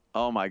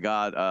 Oh, my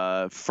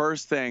God.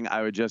 First thing,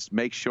 I would just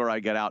make sure I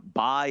get out,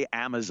 buy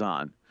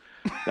Amazon.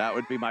 That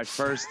would be my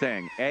first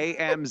thing.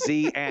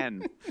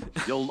 AMZN.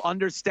 You'll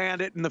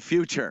understand it in the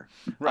future.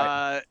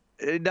 Right.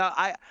 No,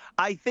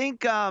 I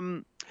think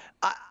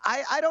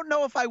I don't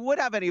know if I would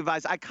have any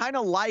advice. I kind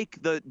of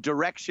like the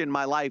direction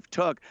my life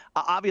took.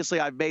 Obviously,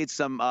 I've made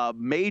some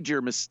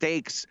major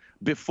mistakes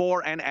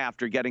before and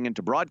after getting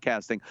into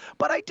broadcasting,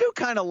 but I do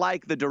kind of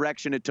like the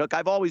direction it took.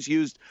 I've always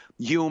used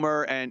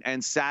humor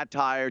and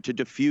satire to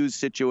diffuse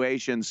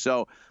situations,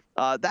 so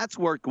that's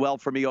worked well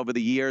for me over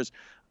the years.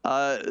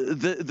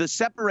 The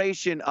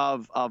separation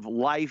of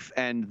life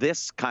and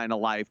this kind of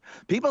life,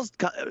 people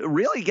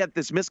really get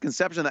this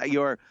misconception that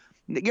you're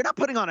not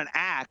putting on an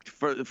act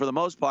for the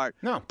most part.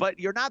 No. But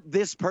you're not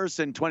this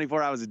person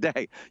 24 hours a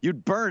day.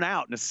 You'd burn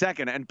out in a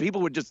second, and people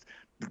would just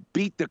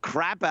beat the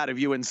crap out of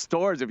you in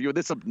stores if you were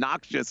this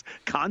obnoxious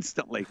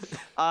constantly.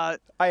 I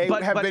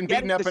have been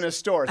beaten up in a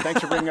store.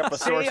 Thanks for bringing up a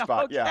sore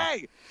spot. Okay. Yeah.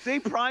 See,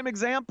 prime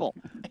example.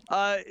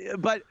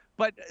 But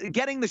But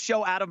getting the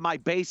show out of my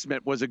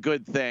basement was a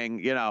good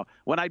thing. You know,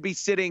 when I'd be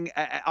sitting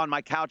on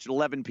my couch at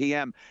 11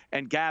 p.m.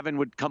 and Gavin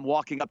would come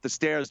walking up the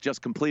stairs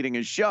just completing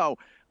his show,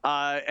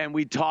 and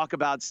we'd talk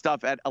about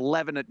stuff at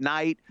 11 at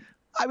night.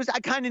 I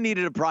kind of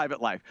needed a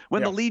private life.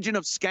 When the Legion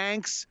of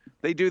Skanks,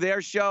 they do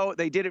their show,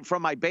 they did it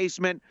from my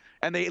basement,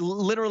 and they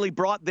literally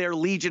brought their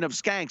Legion of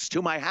Skanks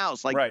to my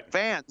house, like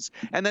fans,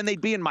 and then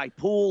they'd be in my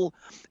pool.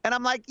 And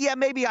I'm like, yeah,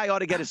 maybe I ought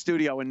to get a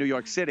studio in New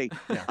York City.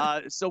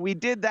 So we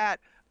did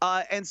that.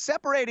 And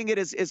separating it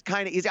is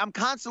kind of easy. I'm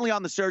constantly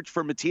on the search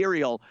for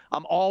material.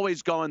 I'm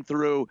always going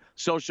through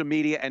social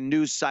media and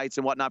news sites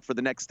and whatnot for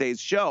the next day's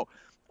show.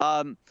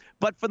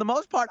 But for the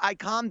most part, I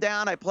calm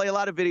down. I play a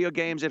lot of video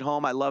games at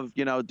home. I love,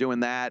 doing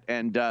that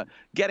and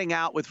getting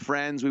out with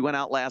friends. We went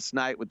out last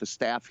night with the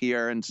staff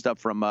here and stuff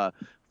from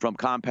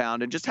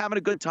Compound and just having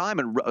a good time.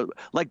 And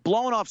like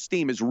blowing off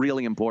steam is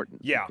really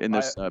important in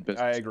this business.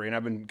 I agree. And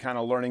I've been kind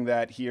of learning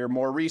that here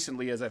more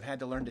recently as I've had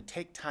to learn to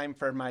take time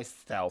for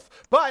myself.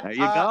 But there you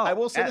go. I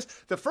will say this.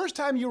 The first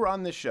time you were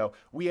on this show,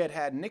 we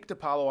had Nick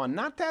DiPaolo on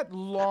not that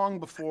long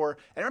before.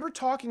 And I remember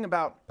talking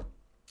about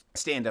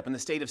stand-up and the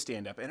state of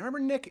stand-up. And I remember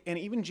Nick and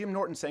even Jim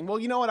Norton saying, well,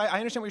 you know what? I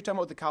understand what you're talking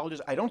about with the colleges.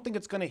 I don't think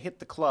it's going to hit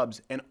the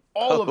clubs. And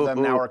all of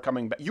them now are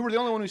coming back. You were the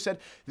only one who said,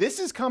 this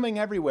is coming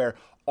everywhere.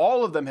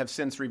 All of them have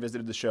since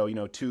revisited the show,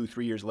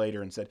 2-3 years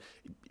later and said,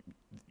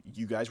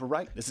 you guys were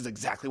right. This is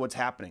exactly what's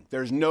happening.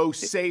 There's no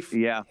safe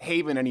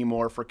haven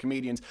anymore for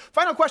comedians.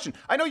 Final question.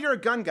 I know you're a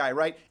gun guy,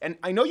 right? And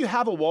I know you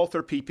have a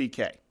Walther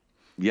PPK.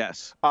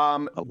 Yes. I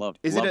love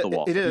the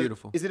Walther.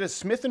 Beautiful. Is it a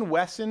Smith &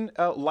 Wesson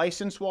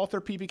licensed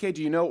Walther PPK?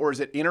 Do you know? Or is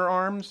it Inner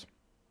Arms?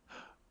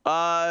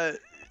 No,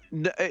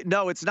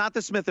 it's not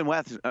the Smith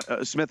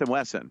 &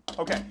 Wesson.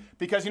 Okay,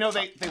 because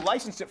they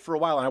licensed it for a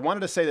while, and I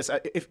wanted to say this: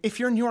 if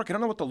you're in New York, I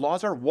don't know what the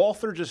laws are.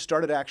 Walther just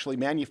started actually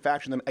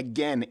manufacturing them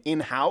again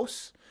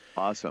in-house.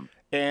 Awesome.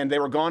 And they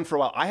were gone for a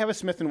while. I have a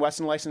Smith &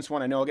 Wesson licensed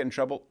one. I know I'll get in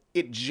trouble.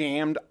 It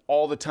jammed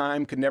all the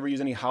time, could never use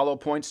any hollow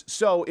points.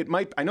 So it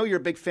might, I know you're a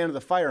big fan of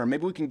the firearm.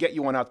 Maybe we can get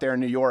you one out there in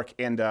New York.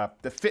 And the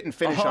fit and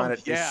finish on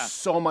it is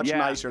so much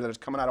nicer that it's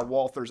coming out of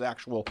Walther's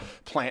actual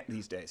plant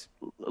these days.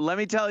 Let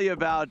me tell you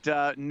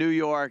about New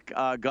York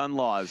gun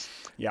laws.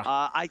 Yeah.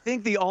 I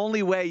think the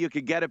only way you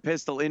could get a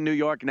pistol in New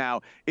York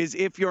now is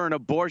if you're an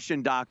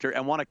abortion doctor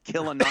and want to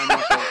kill a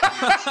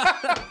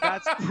 9-month-old.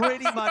 That's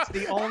pretty much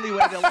the only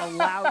way they'll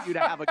allow you to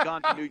have a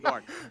gun in New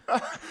York.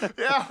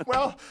 Yeah,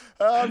 well,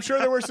 I'm sure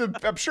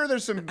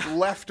there's some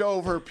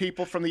leftover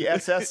people from the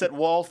SS at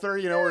Walther,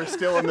 who are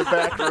still in the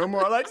back room who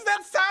are like,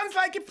 that sounds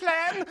like a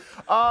plan.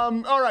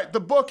 All right,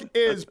 the book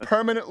is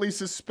permanently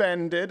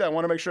suspended. I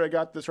want to make sure I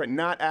got this right.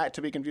 Not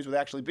to be confused with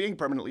actually being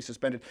permanently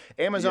suspended.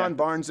 Amazon,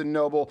 Barnes &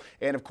 Noble,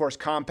 and of course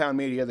Compound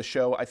Media. The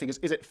show, I think,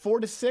 is it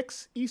 4 to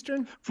 6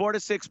 Eastern? 4 to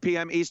 6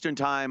 p.m. Eastern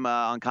time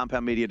on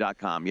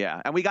compoundmedia.com.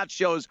 Yeah, and we got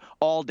shows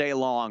all day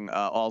long.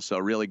 Also,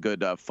 really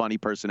good, funny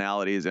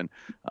personalities, and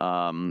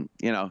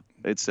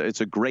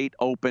it's a great,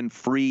 open,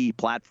 free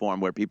platform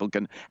where people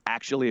can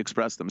actually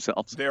express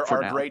themselves. There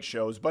are great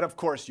shows, but of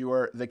course you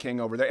are the king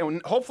over there.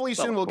 And hopefully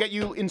soon we'll get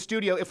you in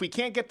studio. If we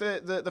can't get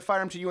the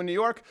firearm to you in New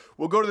York,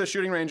 we'll go to the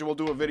shooting range and we'll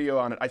do a video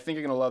on it. I think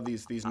you're going to love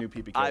these new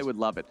PPKs. I would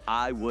love it.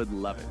 I would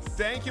love it.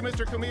 Thank you,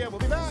 Mr. Cumia. We'll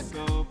be back.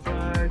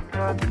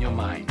 Open your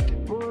mind.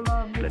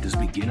 Let us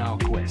begin our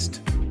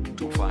quest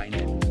to find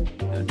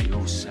a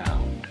new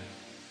sound.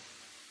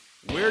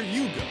 Where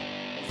you go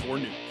for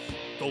news.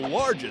 The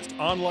largest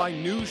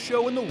online news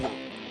show in the world.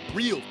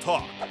 Real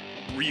talk,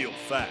 real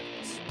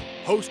facts.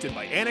 Hosted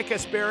by Anna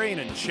Kasparian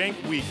and Cenk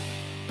Uygur.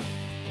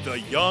 The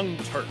Young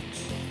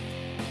Turks.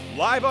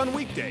 Live on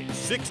weekdays,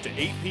 6 to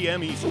 8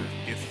 p.m. Eastern.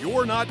 If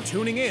you're not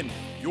tuning in,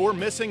 you're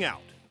missing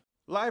out.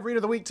 Live Read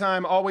of the Week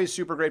time. Always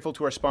super grateful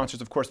to our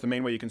sponsors. Of course, the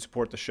main way you can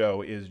support the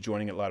show is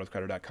joining at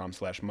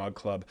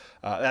loudwithcrowder.com/mugclub.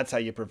 That's how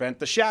you prevent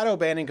the shadow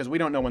banning, because we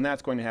don't know when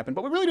that's going to happen.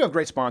 But we really do have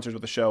great sponsors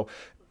with the show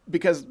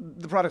because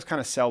the products kind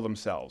of sell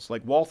themselves.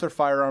 Like Walther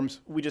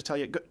Firearms, we just tell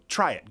you,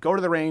 try it. Go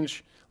to the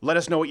range. Let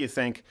us know what you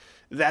think.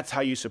 That's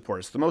how you support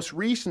us. The most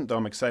recent, though,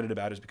 I'm excited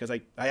about is because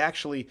I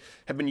actually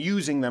have been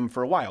using them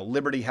for a while,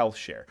 Liberty Health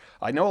Share.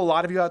 I know a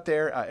lot of you out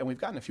there, and we've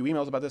gotten a few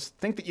emails about this,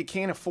 think that you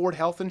can't afford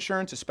health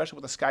insurance, especially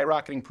with the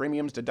skyrocketing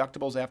premiums,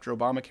 deductibles after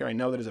Obamacare. I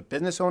know that as a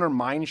business owner,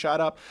 mine shot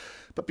up.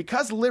 But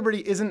because Liberty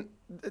isn't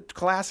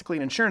classically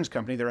an insurance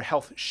company, they're a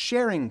health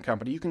sharing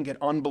company. You can get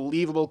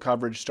unbelievable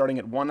coverage starting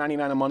at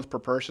 $199 a month per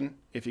person.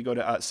 If you go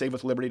to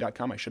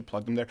savewithliberty.com, I should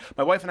plug them there.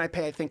 My wife and I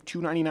pay, I think,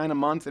 $299 a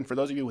month. And for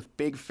those of you with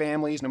big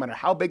families, no matter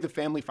how big the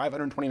family,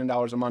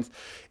 $529 a month.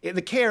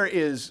 The care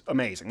is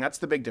amazing. That's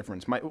the big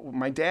difference.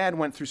 My dad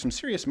went through some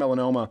serious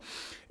melanoma,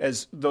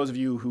 as those of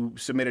you who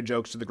submitted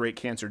jokes to the Great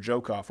Cancer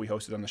Joke-Off we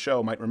hosted on the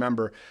show might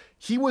remember.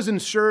 He was in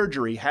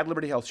surgery, had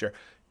Liberty Health Share,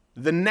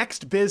 the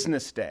next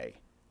business day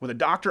with a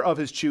doctor of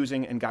his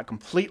choosing and got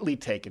completely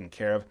taken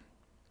care of.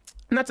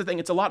 And that's the thing,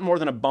 it's a lot more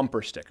than a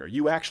bumper sticker.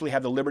 You actually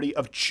have the liberty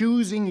of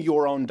choosing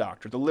your own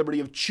doctor, the liberty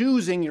of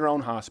choosing your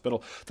own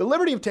hospital, the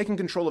liberty of taking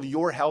control of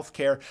your health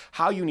care,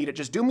 how you need it.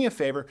 Just do me a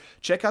favor,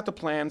 check out the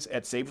plans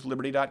at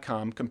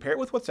savewithliberty.com, compare it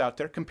with what's out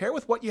there, compare it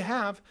with what you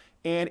have,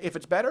 and if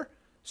it's better,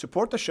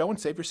 support the show and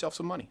save yourself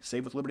some money.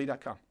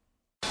 Savewithliberty.com.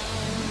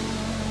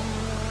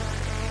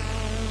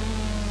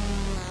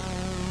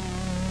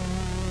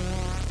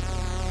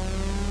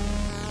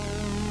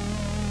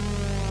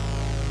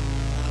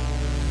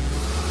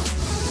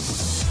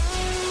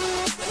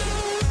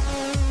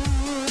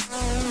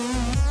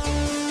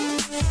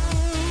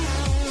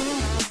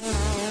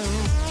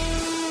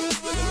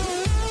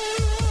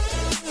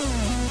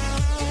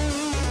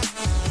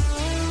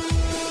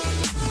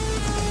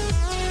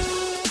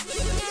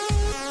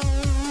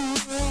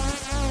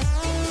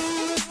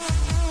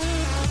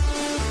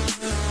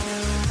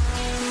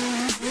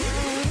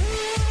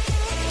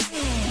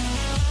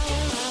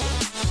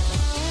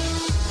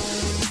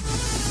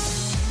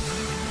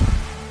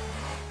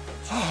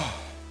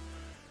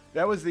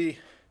 That was the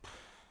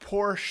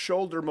poor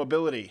shoulder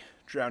mobility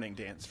drowning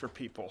dance for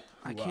people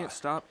who, I can't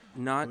stop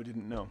not who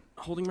didn't know.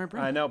 Holding my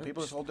breath. I know,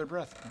 people just hold their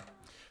breath.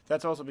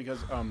 That's also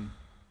because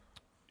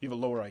you have a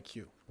lower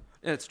IQ.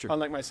 Yeah, it's true.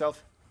 Unlike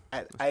myself,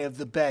 I have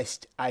the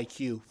best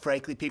IQ.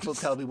 Frankly, people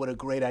tell me what a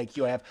great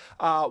IQ I have.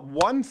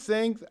 one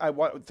thing,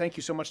 thank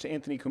you so much to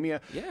Anthony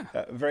Cumia. Yeah.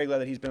 Very glad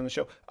that he's been on the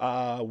show.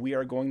 We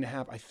are going to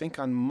have, I think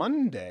on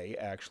Monday,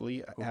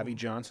 actually, Abby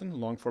Johnson,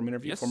 long-form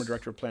interview, Yes. former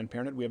director of Planned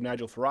Parenthood. We have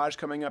Nigel Farage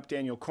coming up,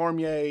 Daniel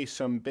Cormier,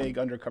 some big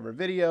undercover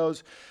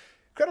videos.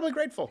 Incredibly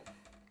grateful.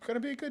 Going to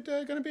be a good,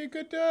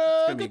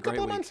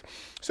 couple of months.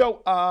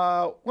 So,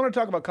 I want to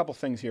talk about a couple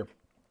things here.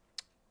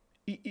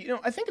 You know,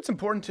 I think it's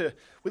important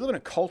we live in a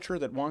culture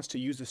that wants to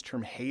use this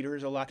term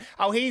haters a lot.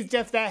 Oh, he's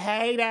just a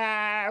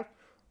hater,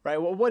 right?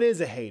 Well, what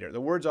is a hater?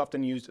 The word's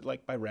often used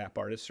like by rap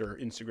artists or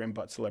Instagram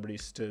butt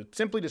celebrities to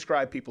simply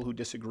describe people who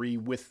disagree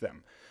with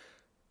them.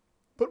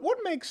 But what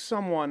makes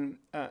someone,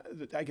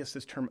 I guess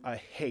this term a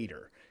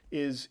hater,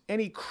 is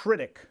any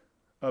critic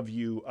of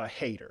you a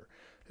hater.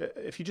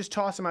 If you just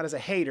toss them out as a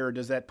hater,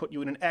 does that put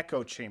you in an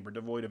echo chamber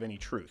devoid of any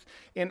truth?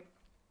 And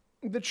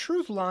the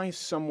truth lies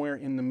somewhere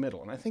in the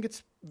middle, and I think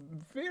it's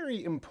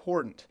very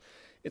important.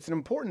 It's an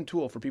important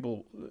tool for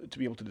people to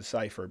be able to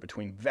decipher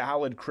between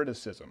valid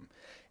criticism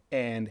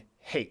and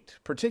hate,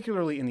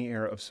 particularly in the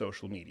era of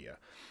social media.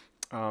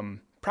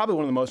 Probably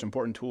one of the most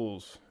important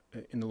tools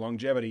in the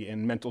longevity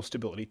and mental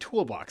stability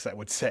toolbox, I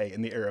would say,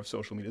 in the era of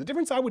social media. The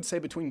difference, I would say,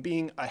 between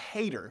being a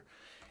hater,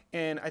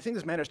 and I think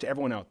this matters to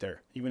everyone out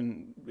there,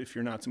 even if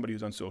you're not somebody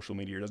who's on social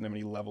media or doesn't have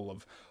any level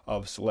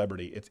of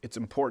celebrity. It's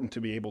important to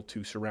be able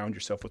to surround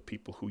yourself with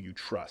people who you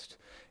trust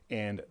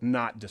and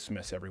not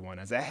dismiss everyone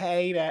as a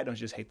hater. Don't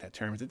just hate that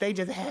term. They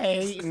just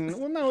hate. And,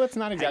 well, no, that's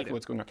not exactly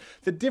what's going on.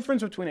 The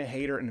difference between a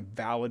hater and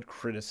valid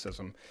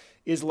criticism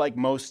is like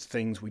most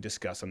things we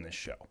discuss on this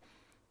show.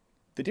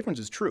 The difference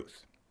is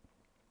truth.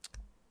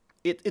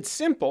 It's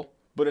simple,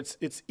 but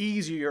it's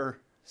easier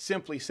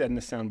simply said in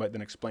a soundbite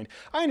than explained.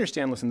 I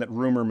understand, listen, that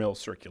rumor mills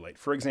circulate.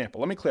 For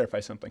example, let me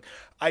clarify something.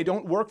 I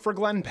don't work for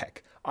Glenn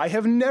Beck. I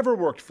have never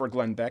worked for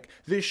Glenn Beck.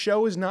 This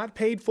show is not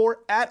paid for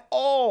at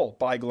all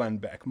by Glenn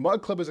Beck.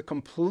 Mug Club is a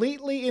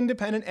completely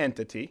independent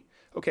entity,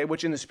 okay,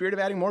 which in the spirit of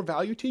adding more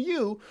value to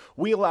you,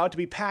 we allow it to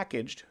be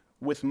packaged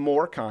with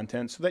more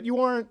content so that you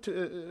aren't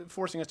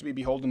forcing us to be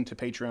beholden to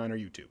Patreon or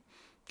YouTube.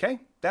 Okay?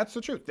 That's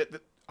the truth.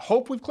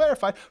 Hope we've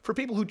clarified. For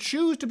people who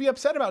choose to be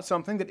upset about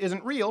something that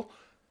isn't real,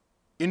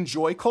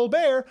 enjoy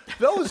Colbert,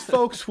 those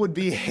folks would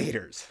be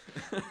haters.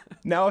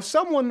 Now, if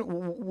someone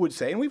would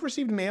say, and we've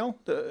received mail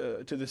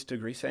to this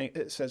degree, saying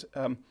it says,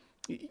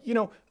 you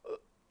know,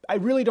 I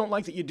really don't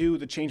like that you do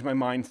the Change My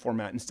Mind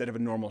format instead of a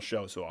normal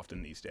show so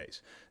often these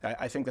days.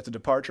 I think that's a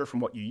departure from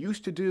what you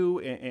used to do,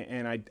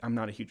 and I'm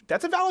not a huge...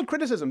 That's a valid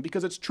criticism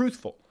because it's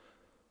truthful.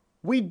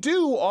 We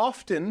do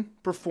often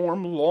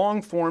perform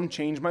long-form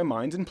Change My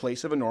Minds in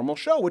place of a normal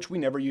show, which we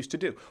never used to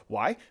do.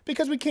 Why?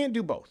 Because we can't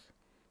do both.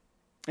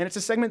 And it's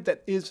a segment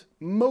that is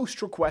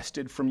most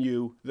requested from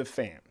you, the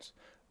fans.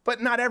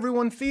 But not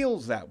everyone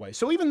feels that way.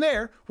 So even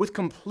there, with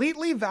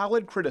completely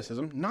valid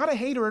criticism, not a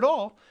hater at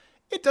all,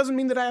 it doesn't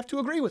mean that I have to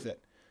agree with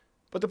it.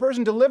 But the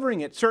person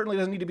delivering it certainly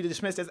doesn't need to be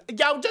dismissed as,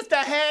 yo, just a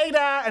hater,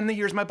 and then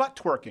here's my butt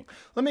twerking.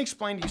 Let me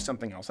explain to you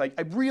something else. I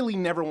really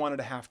never wanted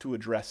to have to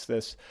address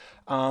this,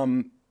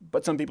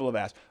 but some people have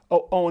asked.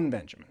 Oh, Owen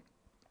Benjamin.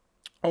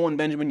 Owen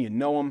Benjamin, you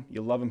know him,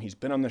 you love him, he's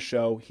been on the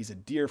show, he's a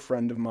dear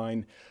friend of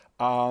mine.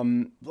 A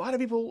lot of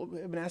people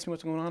have been asking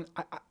what's going on.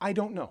 I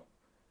don't know.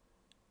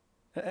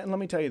 And let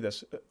me tell you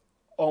this.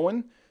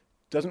 Owen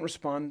doesn't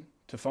respond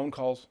to phone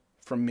calls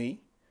from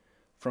me,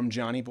 from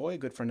Johnny Boy, a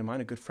good friend of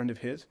mine, a good friend of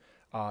his,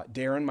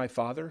 Darren, my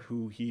father,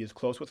 who he is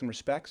close with and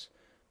respects.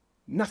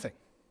 Nothing.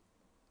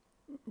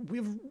 We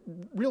have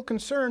real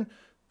concern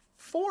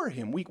for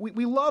him.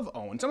 We love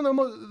Owen. Some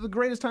of the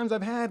greatest times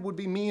I've had would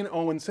be me and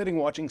Owen sitting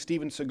watching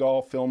Steven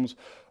Seagal films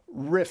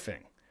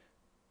riffing.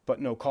 But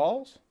no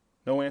calls.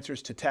 No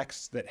answers to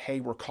texts that,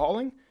 hey, we're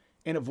calling,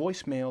 and a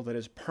voicemail that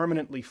is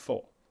permanently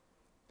full.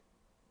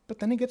 but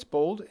then he gets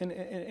bold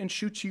and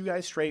shoots you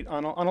guys straight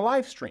on a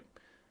live stream.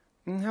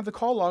 And have the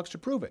call logs to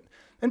prove it.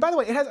 And by the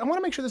way, I want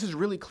to make sure this is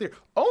really clear.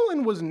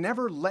 Owen was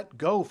never let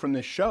go from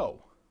this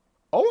show.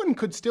 Owen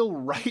could still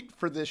write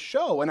for this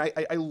show, and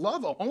I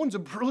love Owen. Owen's a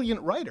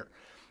brilliant writer.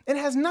 It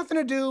has nothing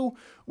to do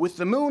with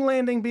the moon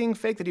landing being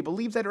fake, that he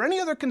believes that, or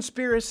any other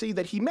conspiracy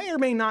that he may or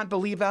may not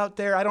believe out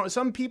there.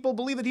 Some people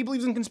believe that he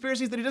believes in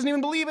conspiracies that he doesn't even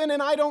believe in,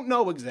 and I don't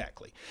know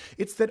exactly.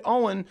 It's that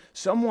Owen,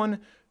 someone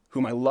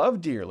whom I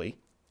love dearly,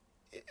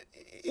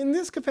 in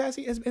this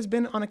capacity has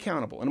been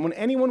unaccountable. And when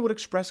anyone would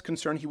express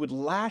concern, he would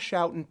lash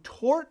out and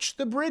torch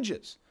the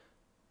bridges,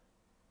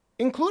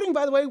 including,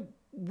 by the way,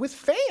 with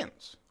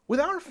fans. With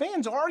our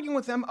fans, arguing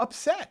with them,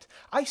 upset.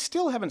 I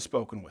still haven't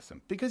spoken with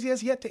him because he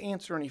has yet to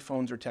answer any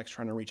phones or texts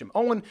trying to reach him.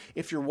 Owen,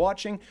 if you're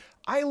watching,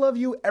 I love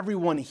you.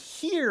 Everyone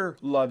here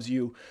loves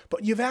you,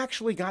 but you've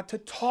actually got to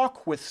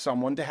talk with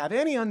someone to have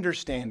any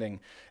understanding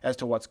as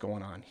to what's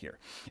going on here.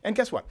 And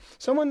guess what?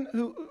 Someone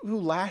who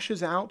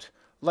lashes out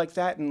like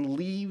that and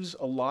leaves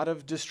a lot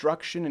of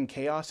destruction and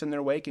chaos in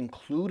their wake,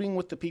 including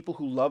with the people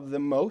who love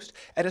them most,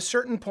 at a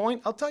certain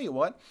point, I'll tell you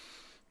what,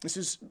 this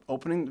is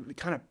opening,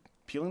 kind of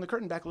peeling the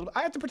curtain back a little bit.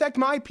 I have to protect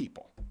my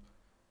people,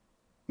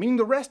 meaning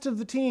the rest of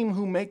the team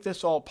who make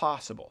this all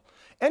possible.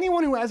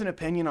 Anyone who has an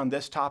opinion on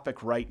this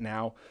topic right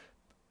now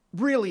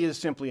really is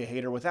simply a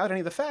hater without any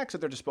of the facts at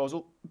their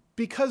disposal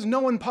because no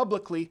one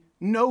publicly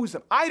knows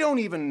them. I don't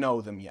even know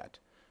them yet.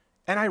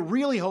 And I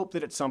really hope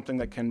that it's something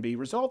that can be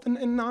resolved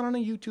and not on a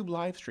YouTube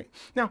live stream.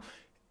 Now,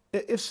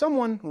 if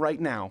someone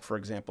right now, for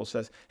example,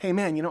 says, hey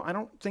man, I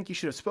don't think you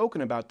should have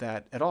spoken about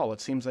that at all.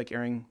 It seems like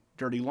airing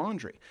dirty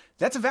laundry.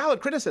 That's a valid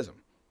criticism.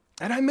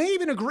 And I may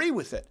even agree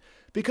with it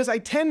because I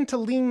tend to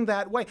lean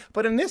that way.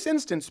 But in this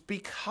instance,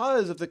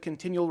 because of the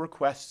continual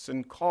requests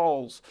and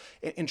calls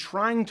and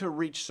trying to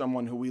reach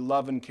someone who we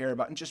love and care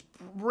about and just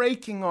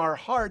breaking our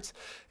hearts,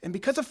 and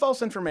because of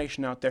false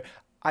information out there,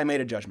 I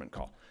made a judgment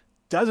call.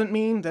 Doesn't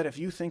mean that if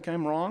you think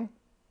I'm wrong,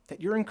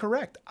 that you're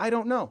incorrect. I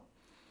don't know.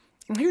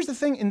 And here's the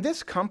thing. In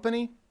this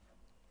company,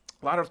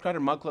 Louder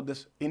Mug Club,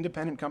 this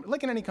independent company,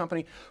 like in any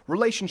company,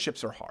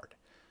 relationships are hard.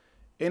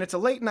 And it's a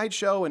late night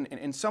show,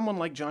 and someone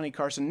like Johnny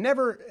Carson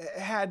never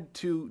had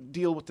to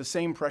deal with the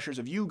same pressures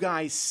of you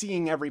guys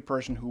seeing every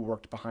person who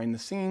worked behind the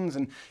scenes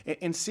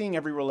and seeing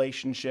every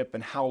relationship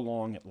and how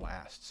long it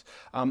lasts.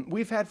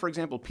 We've had, for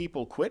example,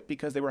 people quit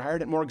because they were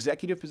hired at more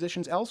executive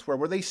positions elsewhere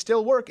where they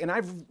still work, and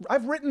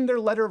I've written their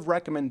letter of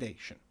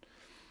recommendation.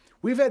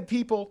 We've had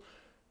people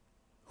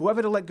who I've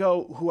had to let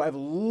go who I've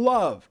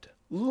loved,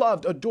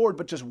 adored,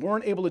 but just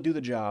weren't able to do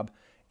the job.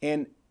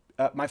 And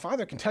my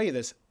father can tell you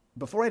this.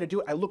 Before I had to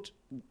do it, I looked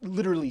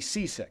literally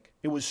seasick.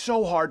 It was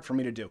so hard for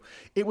me to do.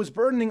 It was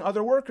burdening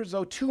other workers,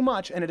 though, too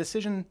much, and a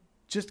decision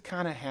just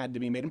kind of had to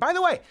be made. And by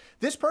the way,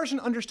 this person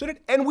understood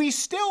it, and we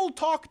still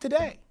talk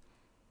today.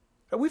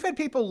 We've had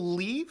people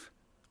leave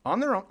on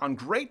their own, on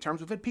great terms.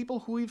 We've had people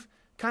who we've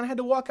kind of had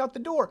to walk out the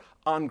door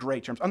on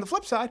great terms. On the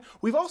flip side,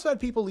 we've also had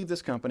people leave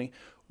this company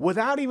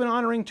without even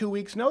honoring 2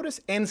 weeks'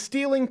 notice and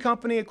stealing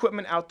company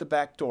equipment out the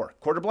back door.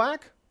 Quarter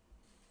black?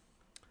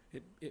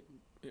 It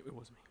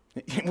was me.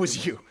 It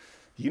was you.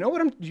 You know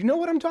what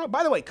I'm talking.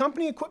 By the way,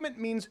 company equipment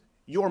means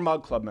your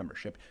Mug Club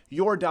membership,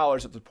 your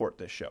dollars that support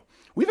this show.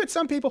 We've had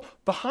some people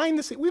behind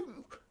the scenes,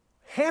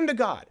 hand to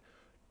God,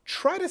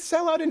 try to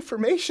sell out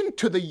information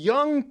to the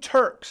Young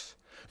Turks.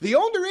 The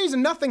only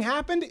reason nothing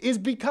happened is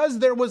because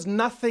there was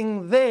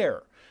nothing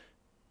there.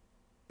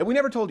 And we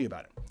never told you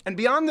about it. And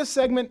beyond this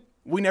segment,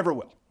 we never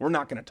will. We're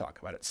not going to talk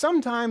about it.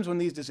 Sometimes when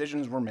these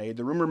decisions were made,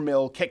 the rumor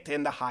mill kicked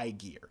into high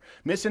gear.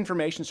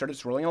 Misinformation started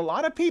swirling. A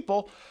lot of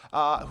people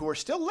who are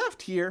still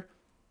left here,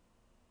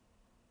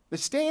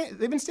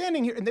 they've been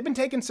standing here and they've been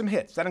taking some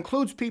hits. That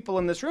includes people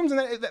in this room,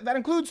 and that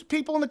includes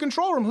people in the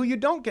control room who you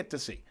don't get to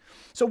see.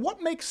 So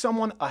what makes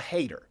someone a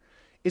hater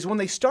is when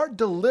they start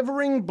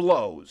delivering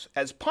blows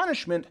as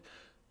punishment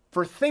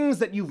for things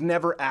that you've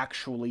never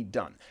actually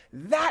done.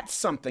 That's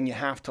something you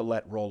have to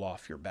let roll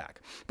off your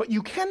back. But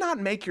you cannot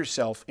make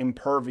yourself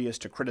impervious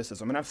to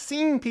criticism. And I've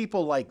seen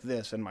people like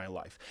this in my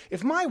life.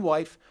 If my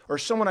wife or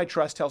someone I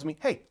trust tells me,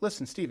 hey,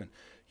 listen, Stephen,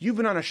 you've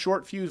been on a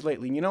short fuse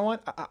lately, and you know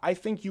what? I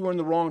think you were in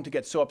the wrong to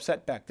get so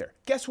upset back there.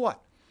 Guess what?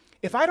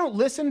 If I don't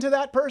listen to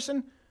that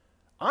person,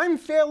 I'm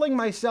failing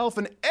myself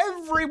and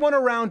everyone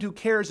around who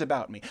cares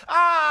about me.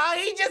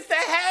 He's just a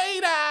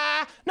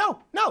hater. No.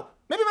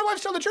 Maybe my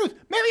wife's telling the truth.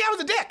 Maybe I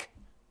was a dick.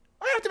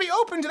 I have to be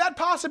open to that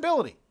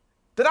possibility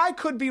that I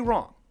could be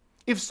wrong.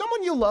 If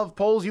someone you love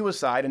pulls you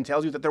aside and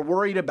tells you that they're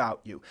worried about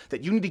you,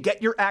 that you need to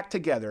get your act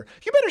together,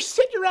 you better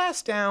sit your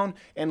ass down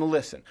and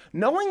listen.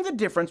 Knowing the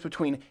difference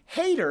between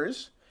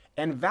haters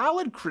and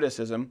valid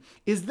criticism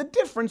is the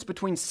difference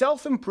between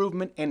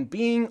self-improvement and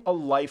being a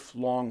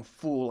lifelong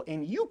fool.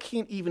 And you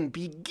can't even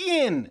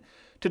begin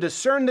to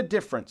discern the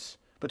difference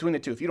between the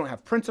two if you don't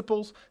have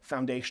principles,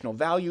 foundational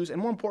values,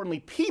 and more importantly,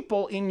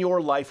 people in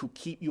your life who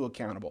keep you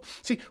accountable.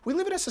 See, we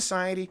live in a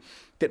society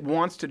that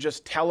wants to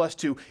just tell us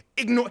to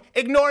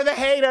ignore the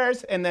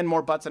haters, and then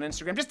more butts on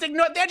Instagram.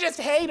 They're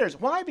just haters.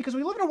 Why? Because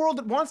we live in a world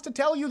that wants to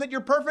tell you that you're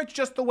perfect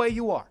just the way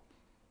you are.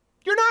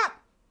 You're not.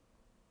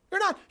 You're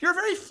not. You're a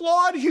very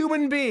flawed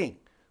human being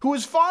who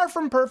is far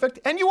from perfect,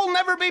 and you will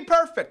never be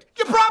perfect.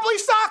 You probably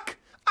suck.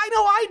 I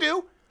know I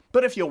do.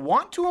 But if you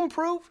want to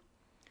improve,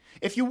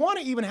 if you want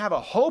to even have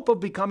a hope of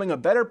becoming a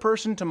better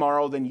person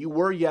tomorrow than you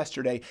were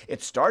yesterday,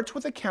 it starts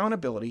with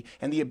accountability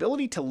and the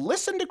ability to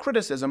listen to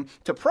criticism,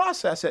 to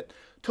process it,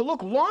 to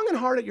look long and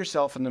hard at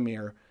yourself in the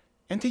mirror,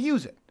 and to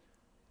use it,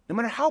 no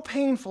matter how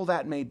painful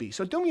that may be.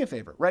 So do me a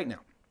favor right now.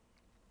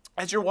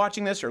 As you're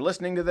watching this or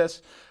listening to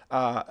this,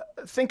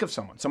 think of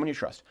someone you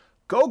trust.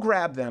 Go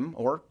grab them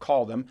or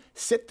call them,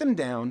 sit them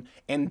down,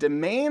 and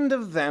demand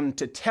of them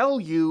to tell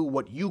you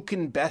what you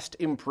can best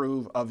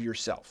improve of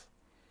yourself.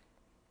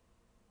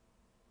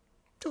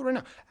 Do it right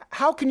now.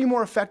 How can you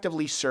more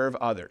effectively serve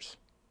others?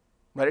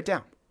 Write it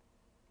down.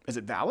 Is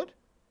it valid?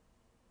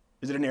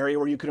 Is it an area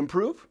where you could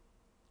improve?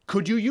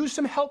 Could you use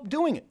some help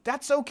doing it?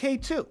 That's okay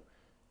too.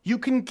 You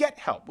can get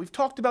help. We've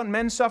talked about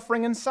men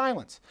suffering in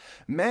silence.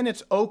 Men,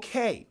 it's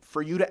okay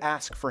for you to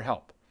ask for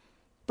help.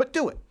 But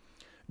do it.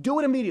 Do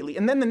it immediately.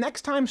 And then the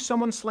next time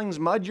someone slings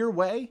mud your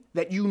way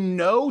that you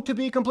know to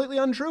be completely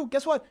untrue,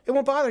 guess what? It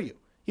won't bother you.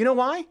 You know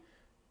why?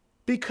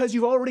 Because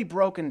you've already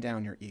broken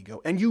down your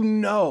ego and you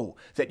know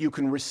that you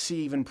can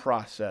receive and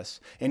process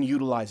and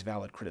utilize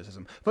valid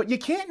criticism. But you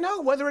can't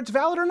know whether it's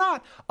valid or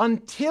not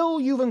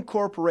until you've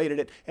incorporated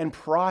it and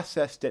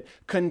processed it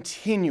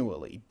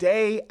continually,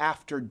 day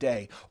after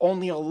day.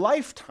 Only after a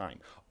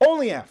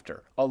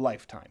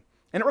lifetime.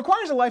 And it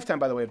requires a lifetime,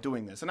 by the way, of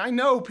doing this. And I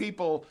know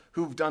people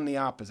who've done the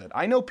opposite.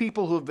 I know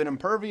people who've been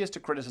impervious to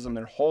criticism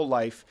their whole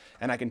life,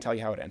 and I can tell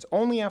you how it ends.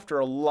 Only after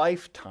a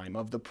lifetime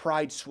of the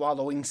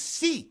pride-swallowing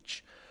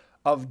siege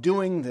of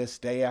doing this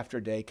day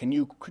after day can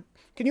you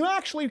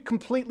actually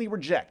completely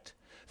reject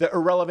the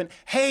irrelevant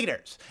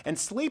haters and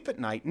sleep at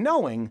night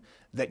knowing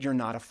that you're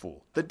not a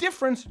fool. The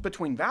difference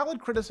between valid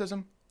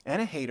criticism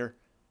and a hater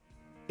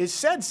is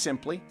said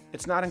simply,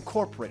 it's not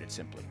incorporated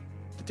simply.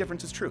 The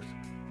difference is truth.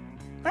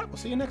 All right, we'll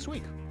see you next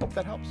week. Hope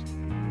that helps.